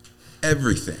temporary.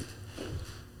 Everything.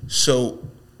 So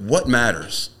what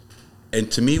matters?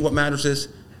 And to me, what matters is,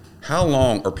 how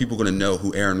long are people going to know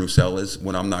who Aaron Roussel is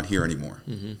when I'm not here anymore?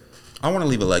 I want to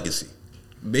leave a legacy.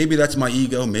 Maybe that's my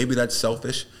ego. Maybe that's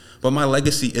selfish. But my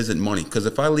legacy isn't money. Because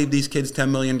if I leave these kids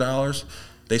 $10 million,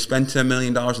 they spend $10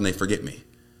 million and they forget me.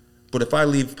 But if I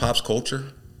leave Pop's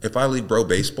culture, if I leave Broh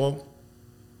baseball,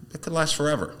 it could last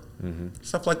forever.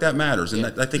 Stuff like that matters. And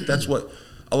I think that's what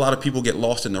a lot of people get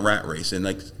lost in the rat race. And,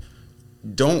 like,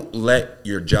 don't let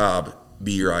your job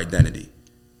be your identity.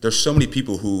 There's so many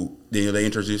people who they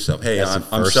introduce themselves. Hey,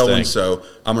 I'm so-and-so.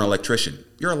 I'm an electrician.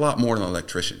 You're a lot more than an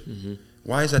electrician.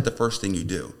 Why is that the first thing you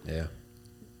do? Yeah.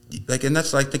 Like, and I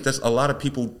think that's a lot of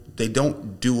people, they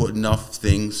don't do enough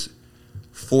things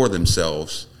for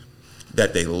themselves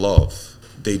that they love.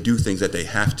 They do things that they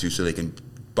have to so they can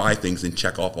buy things and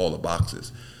check off all the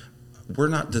boxes. We're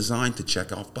not designed to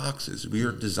check off boxes. We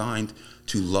are designed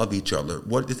to love each other.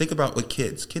 Think about with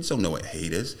kids. Kids don't know what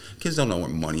hate is. Kids don't know what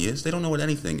money is. They don't know what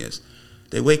anything is.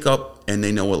 They wake up and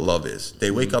they know what love is.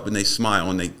 They wake up and they smile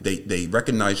and they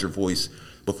recognize your voice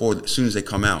as soon as they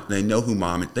come out. They know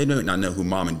they may not know who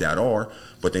mom and dad are,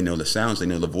 but they know the sounds, they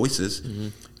know the voices.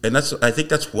 And I think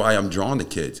that's why I'm drawn to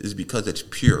kids, is because it's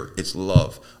pure, it's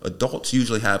love. Adults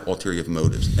usually have ulterior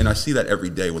motives, and I see that every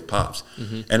day with pops.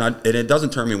 And it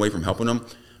doesn't turn me away from helping them,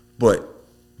 but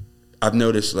I've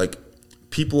noticed like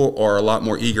people are a lot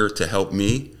more eager to help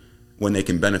me when they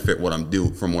can benefit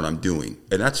from what I'm doing.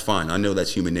 And that's fine. I know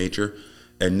that's human nature,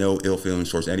 and no ill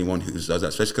feelings towards anyone who does that,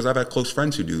 especially because I've had close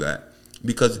friends who do that.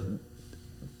 Because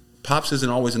pops isn't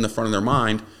always in the front of their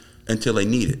mind until they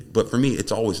need it. But for me,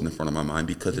 it's always in the front of my mind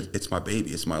because it's my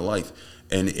baby, it's my life,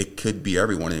 and it could be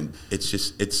everyone. And it's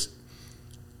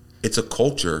a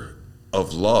culture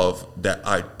of love that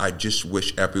I just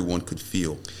wish everyone could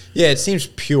feel. Yeah, it seems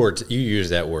pure. You use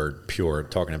that word pure,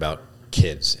 talking about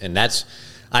kids, and that's,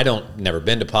 never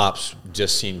been to pops,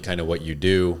 just seen kind of what you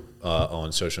do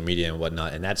on social media and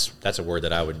whatnot, and that's a word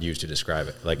that I would use to describe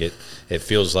it. Like it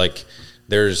feels like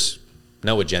there's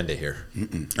no agenda here.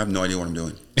 I have no idea what I'm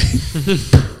doing.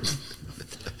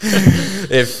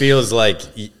 It feels like,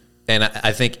 and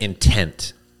I think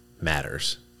intent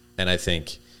matters, and I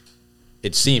think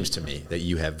it seems to me that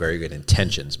you have very good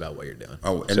intentions about what you're doing.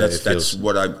 Oh, and so that's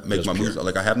what I make my moves.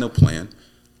 Like I have no plan,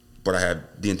 but I have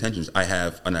the intentions. I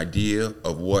have an idea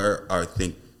of where I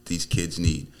think these kids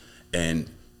need, and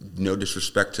no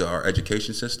disrespect to our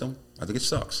education system, I think it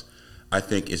sucks. I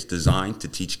think it's designed to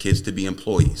teach kids to be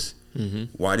employees.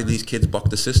 Why do these kids buck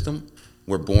the system?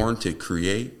 We're born to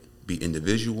create, be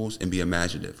individuals, and be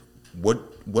imaginative.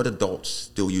 What adults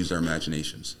still use their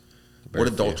imaginations? What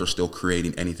adults are still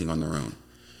creating anything on their own?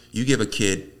 You give a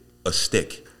kid a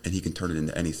stick, and he can turn it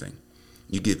into anything.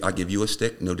 I give you a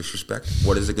stick, no disrespect.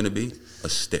 What is it going to be? A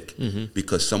stick.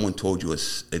 Because someone told you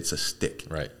it's a stick.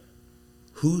 Right.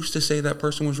 Who's to say that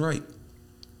person was right?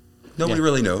 Nobody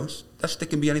really knows. That stick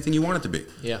can be anything you want it to be.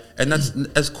 Yeah. And that's,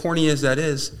 as corny as that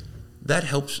is, that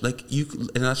helps. Like and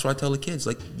that's what I tell the kids.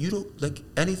 Like you don't, like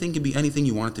anything can be anything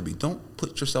you want it to be. Don't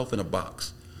put yourself in a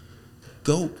box.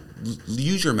 Go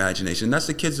use your imagination. That's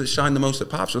the kids that shine the most at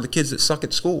pops, or the kids that suck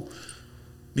at school,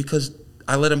 because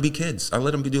I let them be kids. I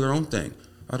let them do their own thing.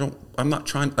 I'm not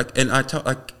trying, like, and I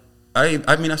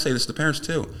say this to parents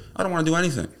too. I don't want to do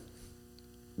anything.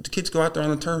 The kids go out there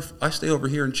on the turf. I stay over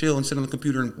here and chill and sit on the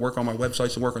computer and work on my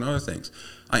websites and work on other things.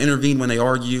 I intervene when they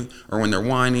argue or when they're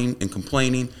whining and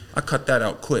complaining. I cut that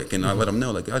out quick, and I let them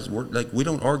know, like, guys, we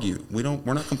don't argue. We're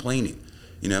not complaining,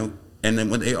 you know. And then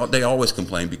when they always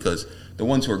complain, because the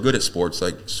ones who are good at sports,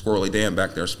 like Squirrely Dan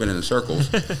back there spinning in circles,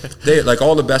 they, like,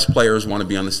 all the best players want to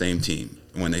be on the same team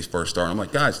when they first start. I'm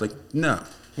like, guys, like, no,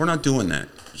 we're not doing that,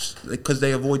 because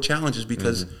they avoid challenges,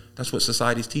 because that's what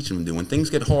society's teaching them to do. When things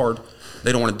get hard,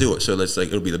 they don't want to do it. So it's like,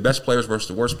 it'll be the best players versus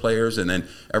the worst players, and then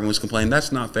everyone's complaining,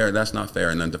 that's not fair, that's not fair.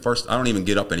 And then I don't even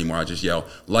get up anymore. I just yell,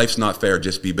 life's not fair,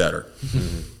 just be better.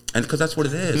 And because that's what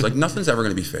it is. Like, nothing's ever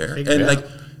going to be fair. And like,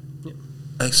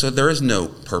 so there is no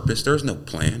purpose, there is no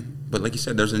plan. But like you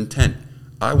said, there's intent.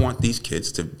 I want these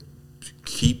kids to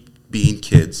keep being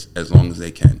kids as long as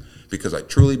they can, because I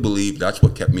truly believe that's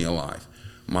what kept me alive.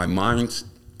 My mind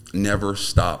never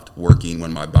stopped working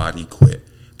when my body quit,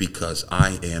 because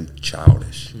I am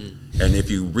childish. And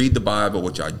if you read the Bible,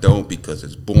 which I don't because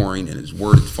it's boring and it's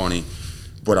worded funny,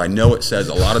 but I know it says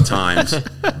a lot of times,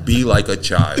 be like a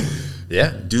child.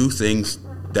 Yeah. Do things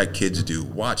that kids do.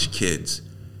 Watch kids.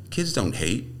 Kids don't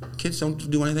hate. Kids don't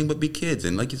do anything but be kids.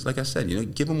 And like I said, you know,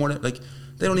 give them what, like,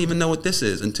 they don't even know what this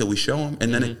is until we show them,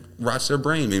 and then it rots their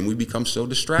brain, and we become so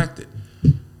distracted.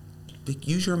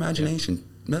 Use your imagination.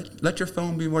 Let your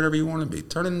phone be whatever you want to be.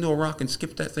 Turn it into a rock and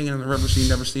skip that thing in the river so you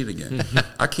never see it again.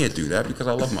 I can't do that because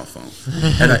I love my phone,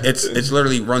 and it's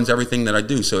literally runs everything that I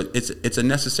do. So it's a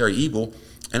necessary evil,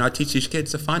 and I teach these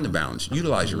kids to find the balance.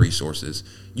 Utilize your resources.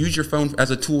 Use your phone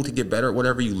as a tool to get better at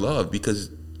whatever you love,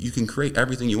 because you can create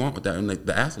everything you want with that. And like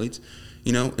the athletes,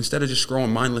 you know, instead of just scrolling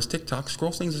mindless TikTok,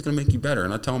 scroll things that's going to make you better.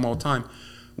 And I tell them all the time,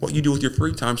 what you do with your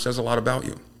free time says a lot about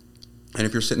you. And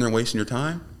if you're sitting there wasting your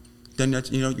time, then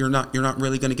that's, you know, you're not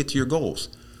really going to get to your goals.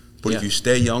 But if you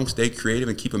stay young, stay creative,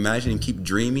 and keep imagining, keep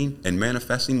dreaming and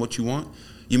manifesting what you want,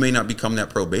 you may not become that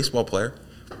pro baseball player,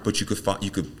 but you could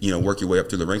work your way up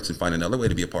through the ranks and find another way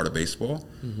to be a part of baseball.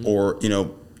 Or, you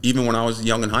know, even when I was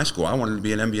young in high school, I wanted to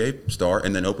be an NBA star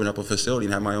and then open up a facility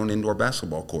and have my own indoor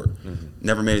basketball court.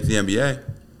 Never made it to the NBA.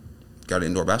 Got an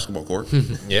indoor basketball court.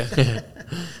 Yeah.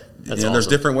 There's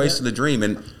different ways to the dream.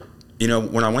 And, you know,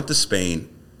 when I went to Spain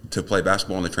to play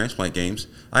basketball in the transplant games,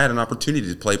 I had an opportunity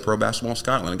to play pro basketball in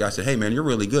Scotland. A guy said, hey, man, you're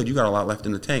really good. You got a lot left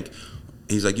in the tank.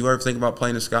 He's like, you ever think about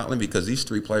playing in Scotland? Because these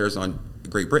 3 players on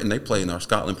Great Britain, they play in our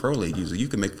Scotland Pro League. Usually, you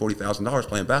can make $40,000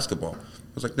 playing basketball.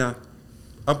 I was like, nah,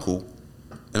 I'm cool,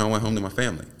 and I went home to my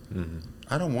family.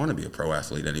 I don't want to be a pro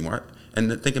athlete anymore.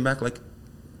 And then thinking back, like,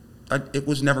 it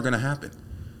was never going to happen.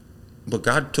 But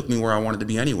God took me where I wanted to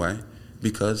be anyway,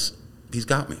 because He's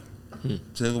got me.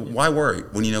 So why worry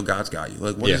when you know God's got you?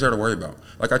 Like, what is there to worry about?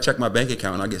 Like, I check my bank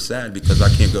account and I get sad because I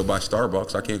can't go buy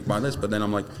Starbucks. I can't buy this. But then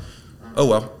I'm like, oh,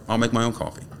 well, I'll make my own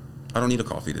coffee. I don't need a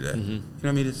coffee today. You know what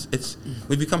I mean? It's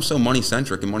we've become so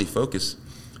money-centric and money-focused,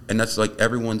 and that's like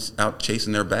everyone's out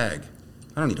chasing their bag.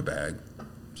 I don't need a bag.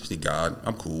 Just need God.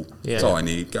 I'm cool. That's all I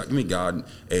need. God, give me God,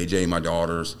 AJ, my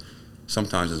daughters,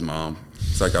 sometimes his mom.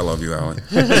 It's like, I love you, Allie.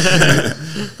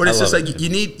 But it's just like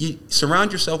you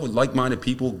surround yourself with like-minded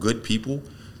people, good people,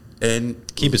 and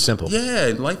keep it simple. Yeah,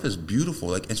 and life is beautiful,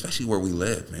 like especially where we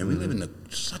live, man. We live in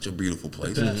such a beautiful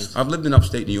place. I've lived in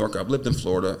upstate New York. I've lived in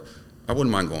Florida. I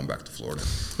wouldn't mind going back to Florida.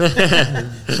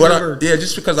 But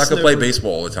just because I could play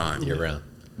baseball all the time. Year round.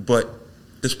 But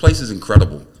this place is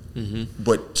incredible.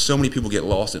 But so many people get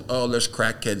lost in, there's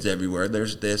crackheads everywhere.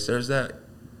 There's this, there's that.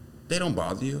 They don't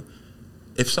bother you.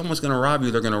 If someone's going to rob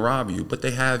you, they're going to rob you, but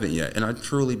they haven't yet. And I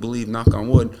truly believe, knock on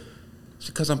wood, it's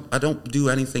because I don't do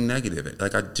anything negative.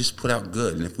 Like, I just put out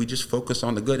good. And if we just focus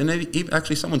on the good, and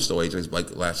actually someone stole AJ's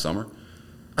bike last summer.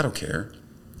 I don't care.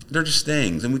 They're just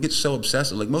things, and we get so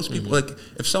obsessive. Like, most people, like,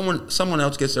 if someone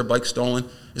else gets their bike stolen,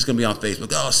 it's going to be on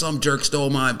Facebook. Oh, some jerk stole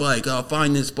my bike. Oh,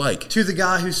 find this bike. To the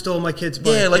guy who stole my kid's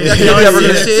bike. Yeah, like, that's never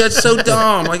going to say, that's so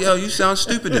dumb. Like, you sound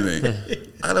stupid to me.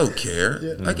 I don't care.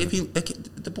 Like,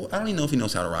 the boy, I don't even know if he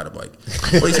knows how to ride a bike.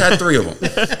 But he's had 3 of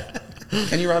them.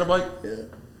 Can you ride a bike? Yeah.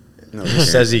 No, he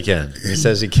says he can. He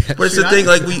says he can. But it's the thing,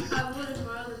 like,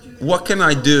 what can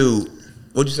I do?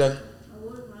 What'd you say?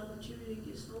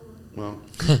 Well,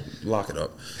 lock it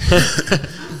up.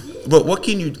 But what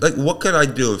could I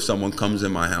do if someone comes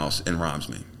in my house and robs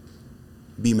me?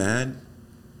 Be mad?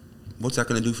 What's that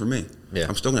going to do for me? Yeah.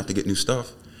 I'm still going to have to get new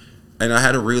stuff. And I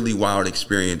had a really wild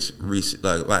experience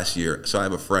last year. So I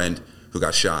have a friend who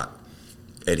got shot,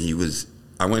 and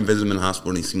I went and visited him in the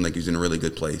hospital, and he seemed like he was in a really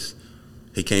good place.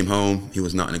 He came home, he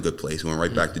was not in a good place. He went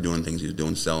right back to doing things he was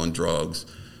doing, selling drugs,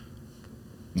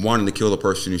 wanting to kill the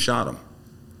person who shot him.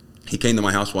 He came to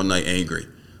my house one night angry,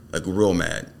 like real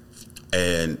mad,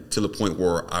 and to the point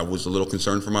where I was a little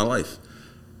concerned for my life.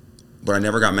 But I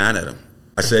never got mad at him.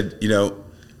 I said,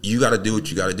 you got to do what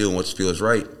you got to do and what feels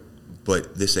right,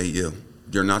 but this ain't you.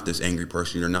 You're not this angry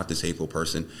person. You're not this hateful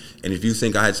person. And if you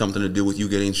think I had something to do with you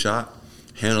getting shot,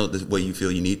 handle it the way you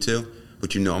feel you need to,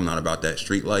 but I'm not about that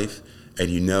street life. And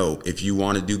if you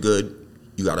want to do good,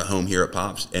 you got a home here at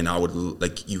Pops. And I would,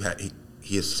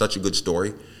 he has such a good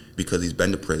story. Because he's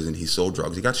been to prison, he sold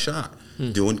drugs, he got shot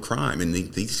doing crime, and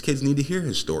these kids need to hear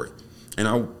his story.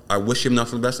 And I wish him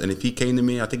nothing but the best. And if he came to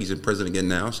me, I think he's in prison again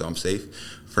now, so I'm safe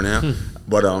for now.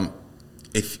 But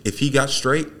if he got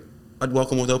straight, I'd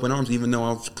welcome him with open arms, even though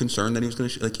I was concerned that he was going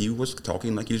to he was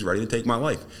talking like he was ready to take my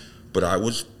life. But I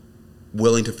was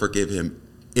willing to forgive him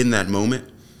in that moment.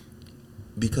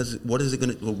 Because what is it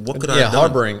going to? What could I have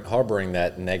done? Harboring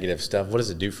that negative stuff. What does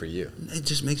it do for you? It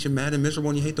just makes you mad and miserable,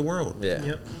 and you hate the world. Yeah.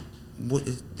 Yep.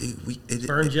 It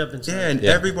burns you up inside. Yeah, and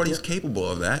everybody's capable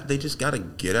of that. They just got to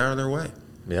get out of their way.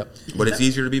 Yep. But it's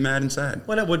easier to be mad and sad.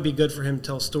 Well, that would be good for him to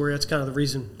tell a story. That's kind of the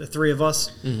reason the 3 of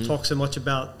us talk so much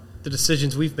about the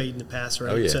decisions we've made in the past,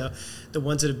 right? Oh, yeah. So the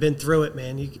ones that have been through it,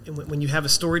 man. When you have a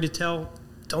story to tell,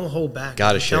 don't hold back.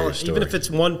 Got to share your story. Even if it's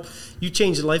you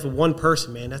change the life of one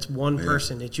person, man. That's one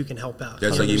person that you can help out.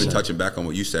 That's 100%. Like even touching back on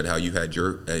what you said, how you had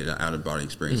your out-of-body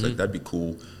experience. Like, that'd be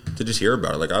cool to just hear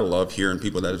about it. Like, I love hearing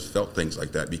people that have felt things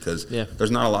like that because there's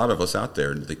not a lot of us out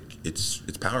there. It's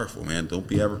powerful, man.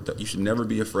 You should never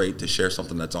be afraid to share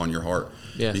something that's on your heart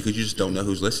because you just don't know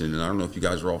who's listening. And I don't know if you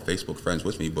guys are all Facebook friends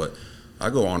with me, but I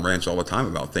go on rants all the time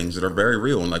about things that are very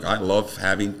real. And, I love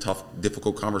having tough,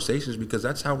 difficult conversations because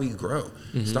that's how we grow.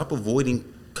 Stop avoiding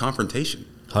confrontation.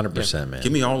 100%, man.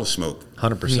 Give me all the smoke.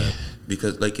 100%.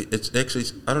 Because, it's actually,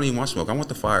 I don't even want smoke. I want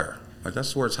the fire.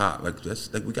 That's where it's hot.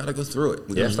 We got to go through it.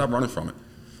 We got to stop running from it.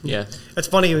 Yeah. That's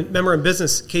funny. Remember in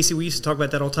business, Casey, we used to talk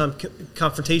about that all the time,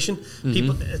 confrontation.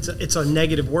 People, it's a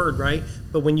negative word, right?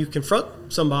 But when you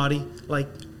confront somebody,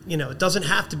 it doesn't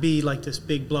have to be like this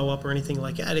big blow up or anything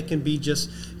like that. It can be just,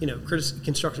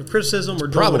 constructive criticism or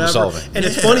problem whatever. Solving. And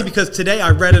it's funny because today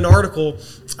I read an article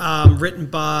written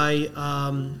by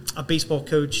a baseball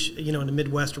coach, in the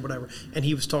Midwest or whatever, and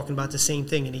he was talking about the same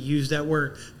thing, and he used that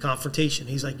word, confrontation.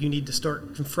 He's like, you need to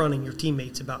start confronting your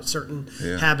teammates about certain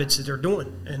habits that they're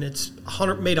doing, and it's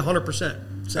made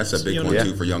 100%. That's a big one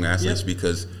too for young athletes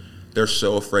because they're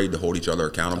so afraid to hold each other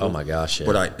accountable. Oh my gosh! Yeah.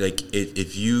 But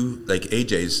if you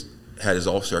AJ's had his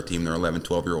all-star team. They're 11,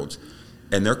 12-year-olds.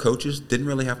 And their coaches didn't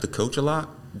really have to coach a lot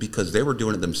because they were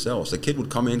doing it themselves. The kid would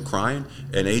come in crying,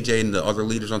 and AJ and the other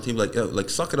leaders on the team were like, yo, like,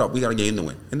 suck it up. We got a game to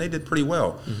win. And they did pretty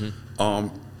well.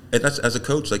 And that's, as a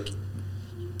coach, like,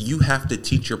 you have to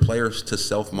teach your players to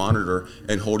self-monitor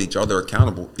and hold each other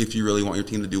accountable if you really want your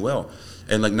team to do well.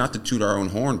 And, like, not to toot our own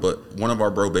horn, but one of our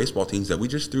Broh baseball teams that we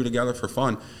just threw together for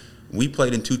fun, we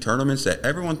played in 2 tournaments that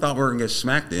everyone thought we were going to get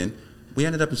smacked in. We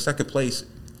ended up in second place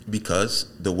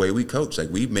because the way we coach, like,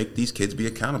 we make these kids be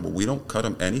accountable. We don't cut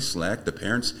them any slack. The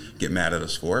parents get mad at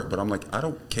us for it, but I'm like, I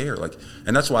don't care. Like,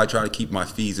 and that's why I try to keep my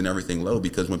fees and everything low,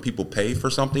 because when people pay for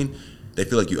something, they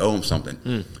feel like you owe them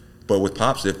something. But with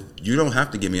Pops, if you don't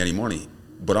have to give me any money,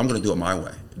 but I'm going to do it my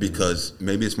way, because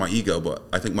maybe it's my ego, but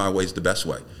I think my way is the best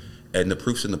way. And the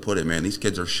proof's in the pudding, man. These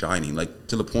kids are shining, like,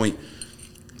 to the point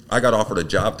I got offered a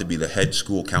job to be the head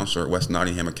school counselor at West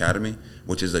Nottingham Academy,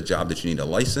 which is a job that you need a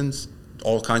license,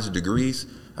 all kinds of degrees.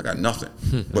 I got nothing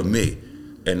but me.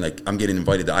 And, like, I'm getting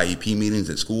invited to IEP meetings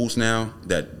at schools now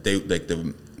that they, like,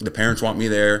 the parents want me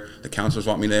there, the counselors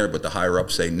want me there, but the higher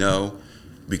ups say no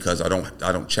because I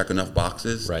don't check enough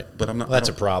boxes. Right. But I'm not. Well, that's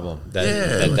a problem.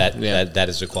 That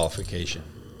is a qualification.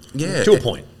 Yeah. To a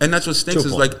point. And that's what stinks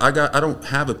is, like, I don't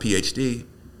have a PhD,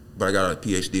 but I got a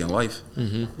PhD in life.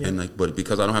 And, like, but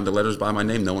because I don't have the letters by my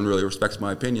name, no one really respects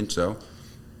my opinion, so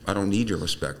I don't need your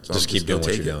respect. So just keep doing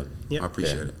what you're doing. Yep. I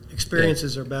appreciate it.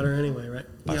 Experiences are better anyway, right?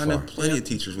 Yeah, I know plenty of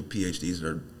teachers with PhDs that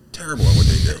are terrible at what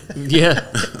they do.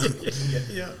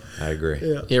 Yeah. I agree.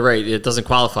 Yeah, right. It doesn't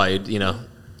qualify you, you know.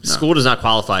 School does not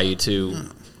qualify you to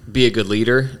be a good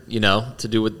leader, you know, to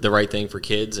do the right thing for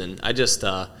kids. And I just,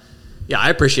 I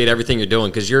appreciate everything you're doing,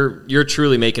 because you're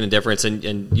truly making a difference,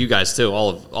 and you guys too.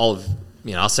 All of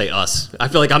you know, I'll say us. I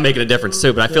feel like I'm making a difference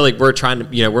too, but I feel like we're trying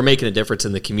to, you know, we're making a difference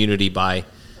in the community by,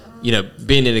 you know,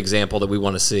 being an example that we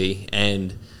want to see,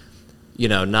 and, you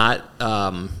know, not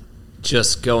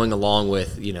just going along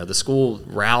with, you know, the school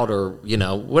route, or, you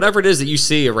know, whatever it is that you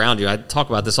see around you. I talk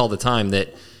about this all the time,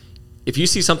 that if you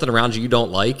see something around you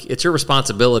don't like, it's your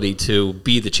responsibility to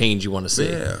be the change you want to see.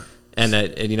 Yeah. And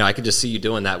you know, I could just see you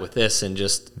doing that with this, and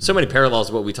just so many parallels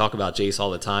to what we talk about, Jace,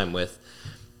 all the time with,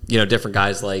 you know, different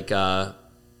guys like the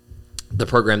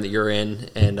program that you're in,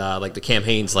 and like the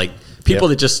campaigns, like people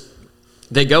that just,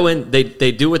 they go in,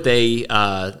 they do what they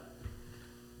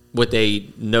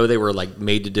know they were, like,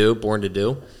 made to do, born to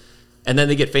do, and then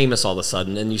they get famous all of a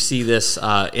sudden, and you see this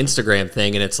Instagram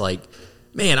thing, and it's like,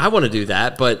 man, I want to do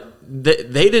that, but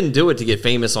they didn't do it to get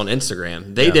famous on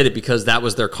Instagram. They did it because that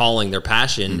was their calling, their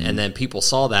passion, and then people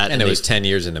saw that. And it was 10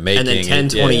 years in the making. And then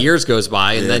 20 years goes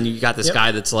by, and then you got this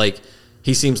guy that's like,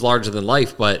 he seems larger than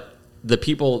life, but the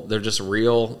people, they're just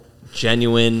real,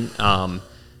 genuine,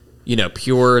 you know,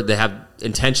 pure. They have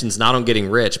intentions not on getting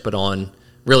rich, but on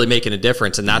really making a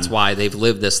difference, and that's why they've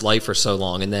lived this life for so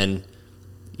long. And then,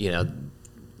 you know.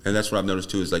 And that's what I've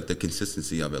noticed too, is, like, the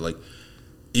consistency of it. Like,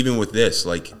 even with this,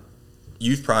 like,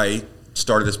 you've probably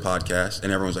started this podcast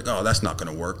and everyone's like, oh, that's not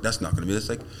going to work. That's not going to be this.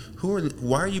 Like,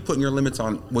 why are you putting your limits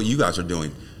on what you guys are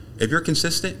doing? If you're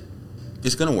consistent,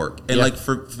 it's going to work. And like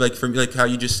for how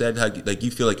you just said, how, like, you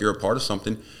feel like you're a part of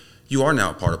something. You are now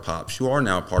a part of Pops. You are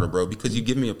now a part of Broh, because you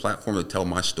give me a platform to tell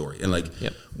my story. And, like,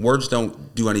 words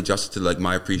don't do any justice to, like,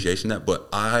 my appreciation of that, but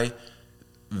I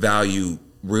value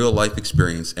real life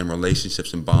experience and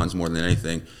relationships and bonds more than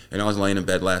anything. And I was laying in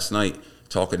bed last night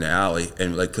talking to Allie,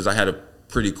 and, like, because I had a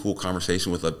pretty cool conversation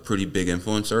with a pretty big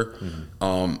influencer,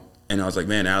 and I was like,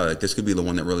 man, Allie, like, this could be the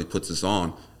one that really puts us on.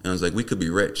 And I was like, we could be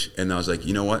rich. And I was like,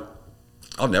 you know what?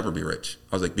 I'll never be rich.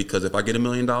 I was like, because if I get $1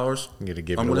 million, I'm going to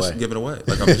give it away.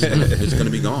 Like, I'm just it's going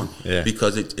to be gone,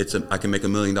 because I can make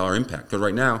 $1 million impact. Because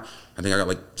right now, I think I got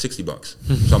like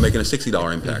 $60, so I'm making a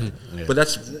 $60 impact. But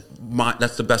that's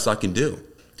the best I can do,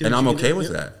 and I'm okay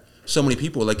with that. So many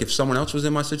people, like, if someone else was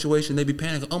in my situation, they'd be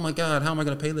panicking. Oh my God, how am I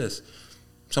going to pay this?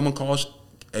 Someone calls,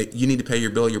 hey, you need to pay your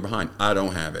bill. You're behind. I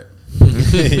don't have it.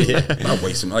 I'm not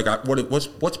wasting. Like, what's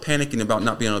panicking about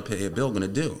not being able to pay a bill going to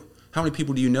do? How many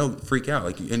people do you know freak out,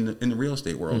 like, in the real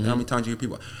estate world? How many times do you hear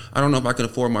people, I don't know if I can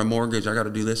afford my mortgage. I got to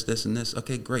do this, this, and this.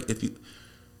 Okay, great.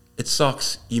 It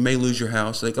sucks. You may lose your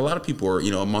house. Like, a lot of people are,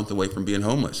 you know, a month away from being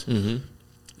homeless.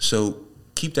 So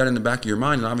keep that in the back of your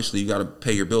mind. And obviously, you got to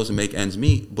pay your bills and make ends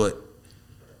meet. But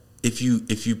if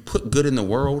you put good in the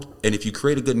world, and if you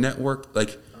create a good network,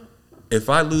 like, if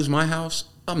I lose my house,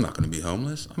 I'm not going to be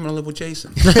homeless. I'm going to live with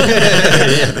Jason. You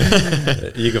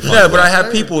can find but I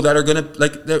have people that are going to,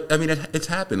 like, I mean, it's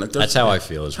happened. Like, that's how I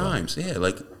feel as well. Times,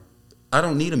 like, I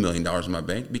don't need $1 million in my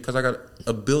bank, because I got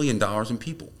 $1 billion in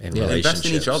people. And invest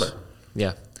in each other.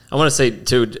 Yeah. I want to say,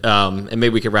 too, and maybe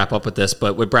we can wrap up with this,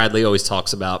 but what Bradley always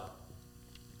talks about,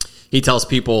 he tells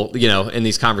people, you know, in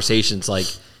these conversations, like,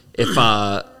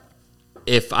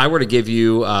 if I were to give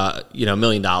you, you know, $1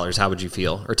 million, how would you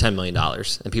feel? Or $10 million?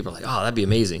 And people are like, oh, that'd be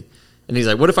amazing. And he's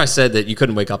like, what if I said that you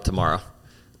couldn't wake up tomorrow?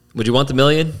 Would you want the $1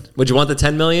 million? Would you want the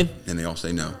 $10 million? And they all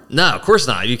say no. No, of course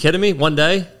not. Are you kidding me? One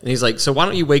day? And he's like, so why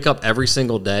don't you wake up every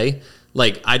single day?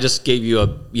 Like, I just gave you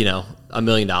 $1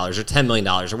 million or $10 million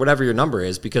or whatever your number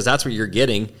is, because that's what you're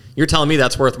getting. You're telling me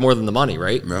that's worth more than the money,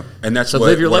 right? Yeah. And that's so what,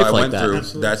 live your what life I like went that. through.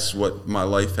 Absolutely. That's what my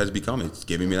life has become. It's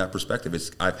giving me that perspective.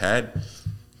 I've had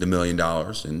the $1 million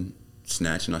and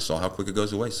snatch, and I saw how quick it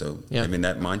goes away. So, Yeah. I mean,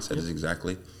 that mindset is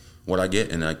exactly what I get,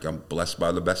 and I'm blessed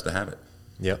by the best to have it.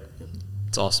 Yep.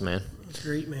 It's awesome, man. It's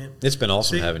great, man. It's been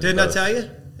awesome having you. Didn't I both. tell you?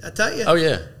 I tell you. Oh,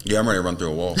 yeah. Yeah, I'm ready to run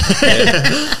through a wall.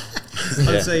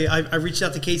 I'd say I reached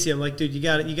out to Casey. I'm like, dude, you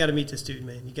got to meet this dude,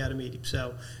 man. You got to meet him.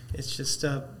 So it's just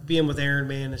being with Aaron,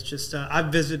 man. It's just I've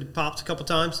visited Pops a couple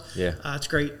times. Yeah, it's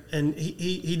great, and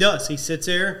he does. He sits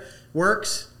there,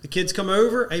 works. The kids come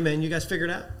over. Hey, man, you guys figure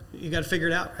it out. You got to figure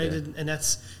it out, right? Yeah. And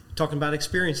that's talking about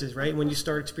experiences, right? When you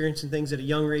start experiencing things at a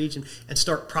younger age and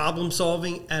start problem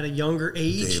solving at a younger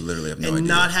age, They literally have no and idea.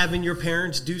 not having your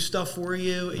parents do stuff for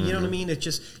you. You know what I mean? It's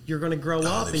just you're going to grow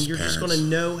up, and these you're just going parents. to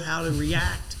know how to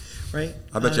react, right?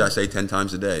 I bet you I say 10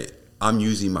 times a day, I'm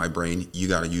using my brain, you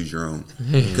got to use your own.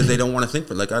 Because they don't want to think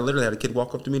for it. Like, I literally had a kid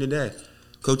walk up to me today.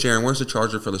 Coach Aaron, where's the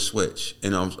charger for the Switch?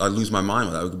 And I lose my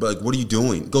mind with that. I'd be like, what are you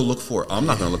doing? Go look for it. I'm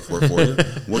not going to look for it for you.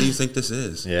 What do you think this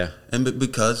is? Yeah. And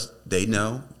because they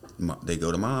know, they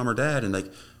go to mom or dad and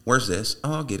like, where's this?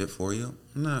 Oh, I'll get it for you.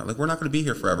 No, like, we're not going to be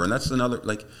here forever. And that's another,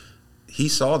 like, he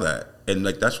saw that. And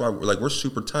like, that's why we're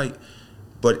super tight.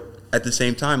 But at the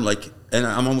same time, like, and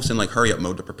I'm almost in like hurry up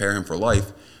mode to prepare him for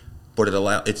life. But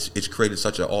it's created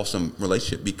such an awesome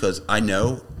relationship because I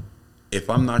know if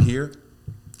I'm not here,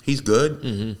 he's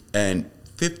good, and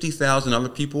 50,000 other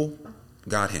people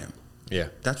got him. Yeah.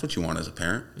 That's what you want as a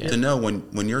parent, to know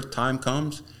when your time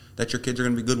comes that your kids are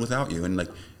going to be good without you. And like,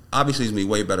 obviously he's going to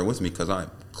be way better with me because I'm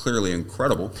clearly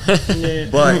incredible. Yeah.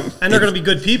 But And they're going to be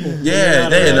good people. yeah,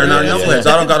 they're not knuckleheads.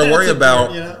 I don't got to worry That's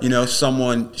about important,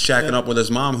 someone shacking up with his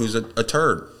mom who's a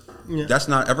turd. Yeah. That's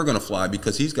not ever going to fly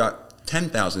because he's got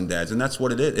 10,000 dads, and that's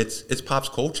what it is. It's Pop's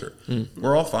culture.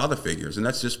 We're all father figures, and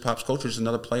that's just Pop's culture. Is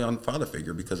another play on father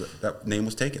figure because that name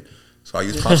was taken. So I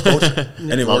use Pop's culture,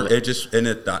 and it worked.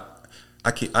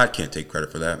 I can't take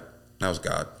credit for that. That was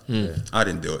God. I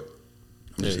didn't do it.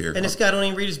 I'm just here. And this guy don't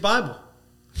even read his Bible.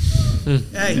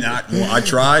 Hey. I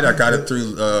tried. I got it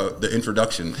through the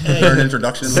introduction. Third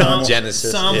introduction. Psalm,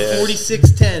 Genesis, Psalm yeah.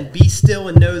 46:10. Be still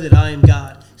and know that I am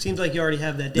God. Seems like you already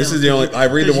have that down. This is the only. I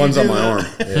read the ones on my arm.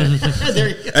 There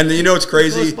you go. And you know what's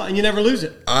crazy? And you never lose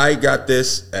it. I got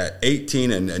this at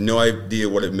 18 and had no idea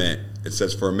what it meant. It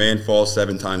says, for a man falls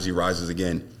 7 times, he rises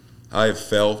again. I have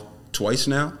fell twice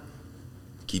now.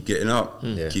 Keep getting up.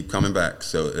 Yeah. Keep coming back.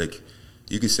 So, like,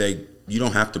 you can say you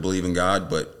don't have to believe in God,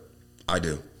 but I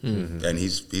do. And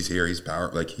he's here. He's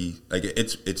power.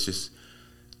 It's just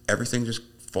everything just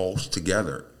falls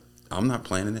together. I'm not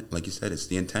planning it. Like you said, it's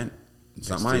the intent. It's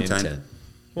not my intent.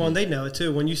 Well, and they know it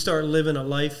too. When you start living a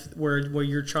life where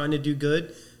you're trying to do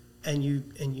good, and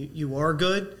you are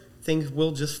good, things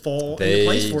will just fall into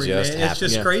place for you, man. just It's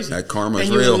just happen. crazy. That karma is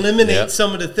and you real. eliminate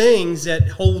some of the things that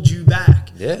hold you back.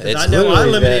 Yeah, 'Cause it's I know I literally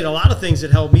eliminated that- a lot of things that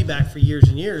held me back for years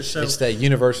and years. So It's that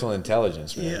universal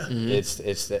intelligence, man. Yeah.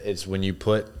 It's when you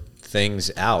put things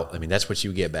out. I mean, that's what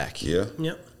you get back. Yeah.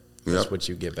 yep. That's Yep. what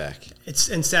you get back.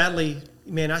 And sadly,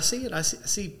 man, I see it. I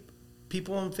see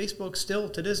people on Facebook still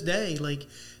to this day, like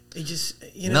they just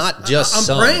Not just I'm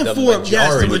some, praying the for them.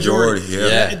 Yes, the majority. majority.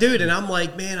 Yeah. Dude. And I'm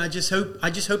like, man, I just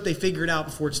hope they figure it out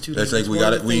before it's too late. That's like It's we one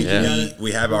got of it. the We things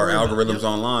we have our worry about. algorithms Yep.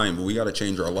 online, but we got to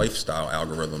change our lifestyle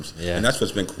algorithms. Yeah. And that's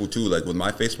what's been cool too. Like with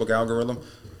my Facebook algorithm,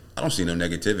 I don't see no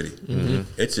negativity.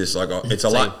 It's just like it's a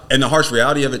lot. And the harsh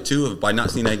reality of it too, by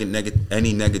not seeing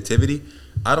any negativity,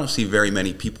 I don't see very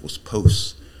many people's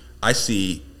posts. I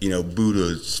see,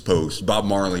 Buddha's posts, Bob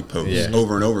Marley posts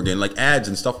over and over again, like ads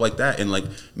and stuff like that, and like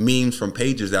memes from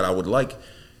pages that I would like,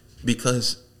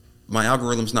 because my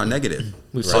algorithm's not negative.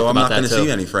 We've So talked I'm about not going that to too.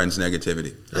 see any friends'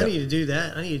 negativity. I need to do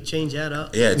that. I need to change that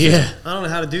up. Yeah. I don't know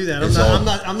how to do that. It's all-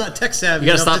 I'm not tech savvy.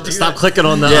 You got enough to do stop that. clicking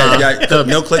on the,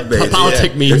 no clickbait. the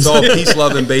politic memes. It's all peace,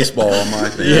 love, and baseball on my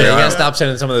thing. Yeah, you gotta stop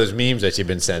sending some of those memes that you've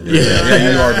been sending.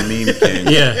 Yeah, you are the meme king.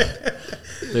 Yeah.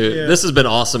 Dude, this has been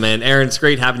awesome, man. Aaron, it's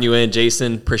great having you in.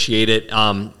 Jason, appreciate it.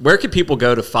 Where can people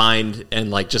go to find and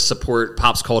like just support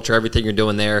Pop's culture, everything you're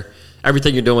doing there,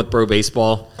 everything you're doing with Broh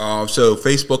Baseball? So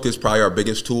Facebook is probably our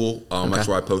biggest tool. That's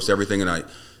where I post everything, and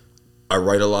I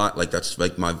write a lot. Like that's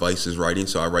like my vice is writing.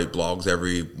 So I write blogs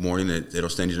every morning. It'll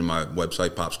send you to my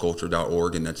website,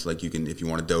 popsculture.org. And that's like, you can, if you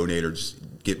want to donate or just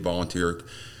get volunteer.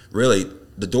 Really,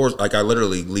 the doors, like I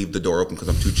literally leave the door open because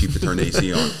I'm too cheap to turn the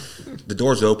AC on. The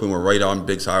door's open. We're right on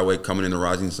Biggs Highway coming in the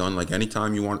rising sun. Like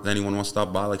anytime anyone wants to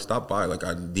stop by, like stop by. Like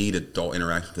I need adult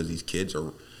interaction because these kids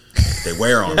are, they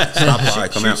wear on. Stop by,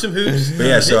 come Shoot out. some hoops. But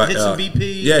yeah, so hit some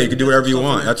BP. Yeah, you can do whatever you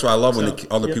want. Like That's why I love when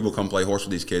other yep. people come play horse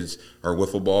with these kids or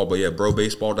wiffle ball. But yeah,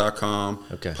 brobaseball.com,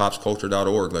 Okay.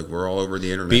 popsculture.org. Like we're all over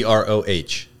the internet.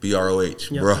 BROH.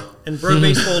 BROH, Yep. bro. And Broh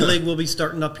Baseball League will be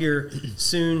starting up here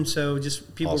soon, so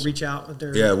just people Awesome. reach out.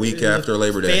 Yeah, week after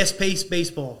Labor Day. Fast-paced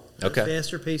baseball. Okay.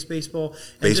 Faster-paced baseball.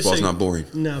 And Baseball's just not boring.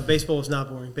 No, baseball is not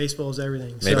boring. Baseball is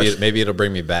everything. Maybe it'll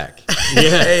bring me back.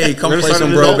 Hey, come We're play gonna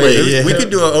some start bro an adult baseball. league. We could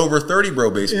do an over 30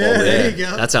 bro baseball Yeah, there league. you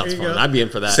go. That sounds There you fun. go. I'd be in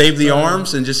for that. Save the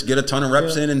arms and just get a ton of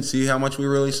reps in and see how much we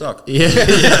really suck. Yeah.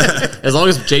 As long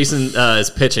as Jason is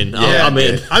pitching, I'm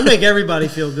in. I make everybody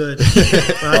feel good.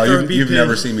 Oh, you've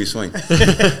never seen me swing.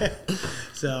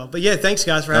 So, but yeah, thanks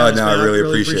guys for Oh, having no, us. I really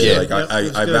appreciate it. Like Yep, it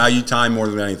was I good. value time more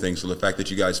than anything. So the fact that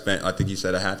you guys spent, I think you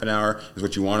said a half an hour is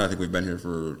what you want. I think we've been here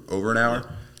for over an hour.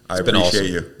 I It's been appreciate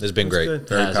awesome. you. It's been great. good.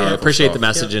 Very Yeah, powerful appreciate the stuff.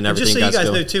 message and everything just so you guys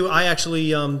feel. know too, I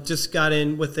actually just got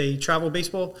in with a travel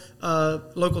baseball,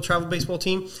 local travel baseball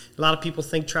team. A lot of people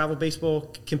think travel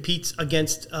baseball competes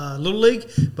against Little League,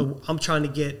 but I'm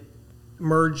trying to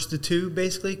merge the two,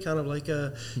 basically, kind of like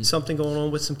something going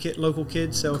on with some local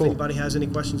kids. So if anybody has any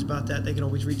questions about that, they can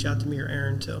always reach out to me or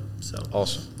Aaron too. So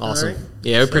Awesome. Awesome. All right.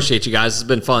 Yeah, we appreciate you guys. It's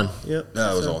been fun. Yep.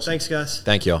 That was So awesome. Thanks, guys.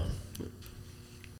 Thank y'all.